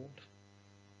hold.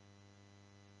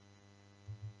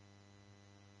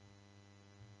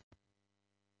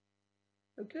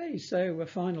 Okay, so a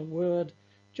final word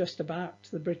just about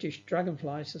the British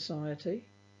Dragonfly Society,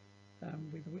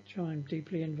 with which I'm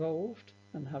deeply involved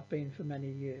and have been for many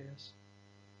years.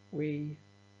 We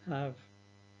have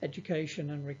education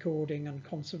and recording and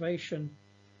conservation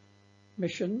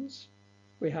missions.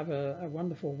 We have a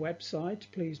wonderful website,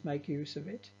 please make use of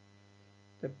it.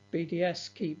 The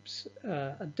BDS keeps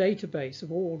a database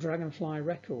of all dragonfly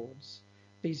records.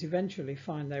 These eventually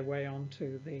find their way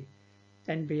onto the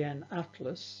NBN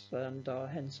Atlas and are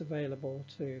hence available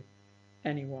to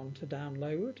anyone to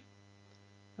download.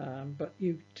 But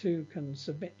you too can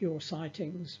submit your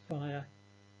sightings via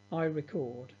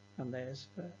iRecord, and there's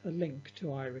a link to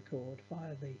iRecord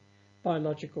via the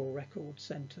Biological Record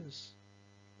Centre's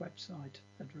website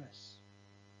address.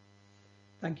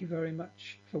 Thank you very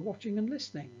much for watching and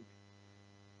listening.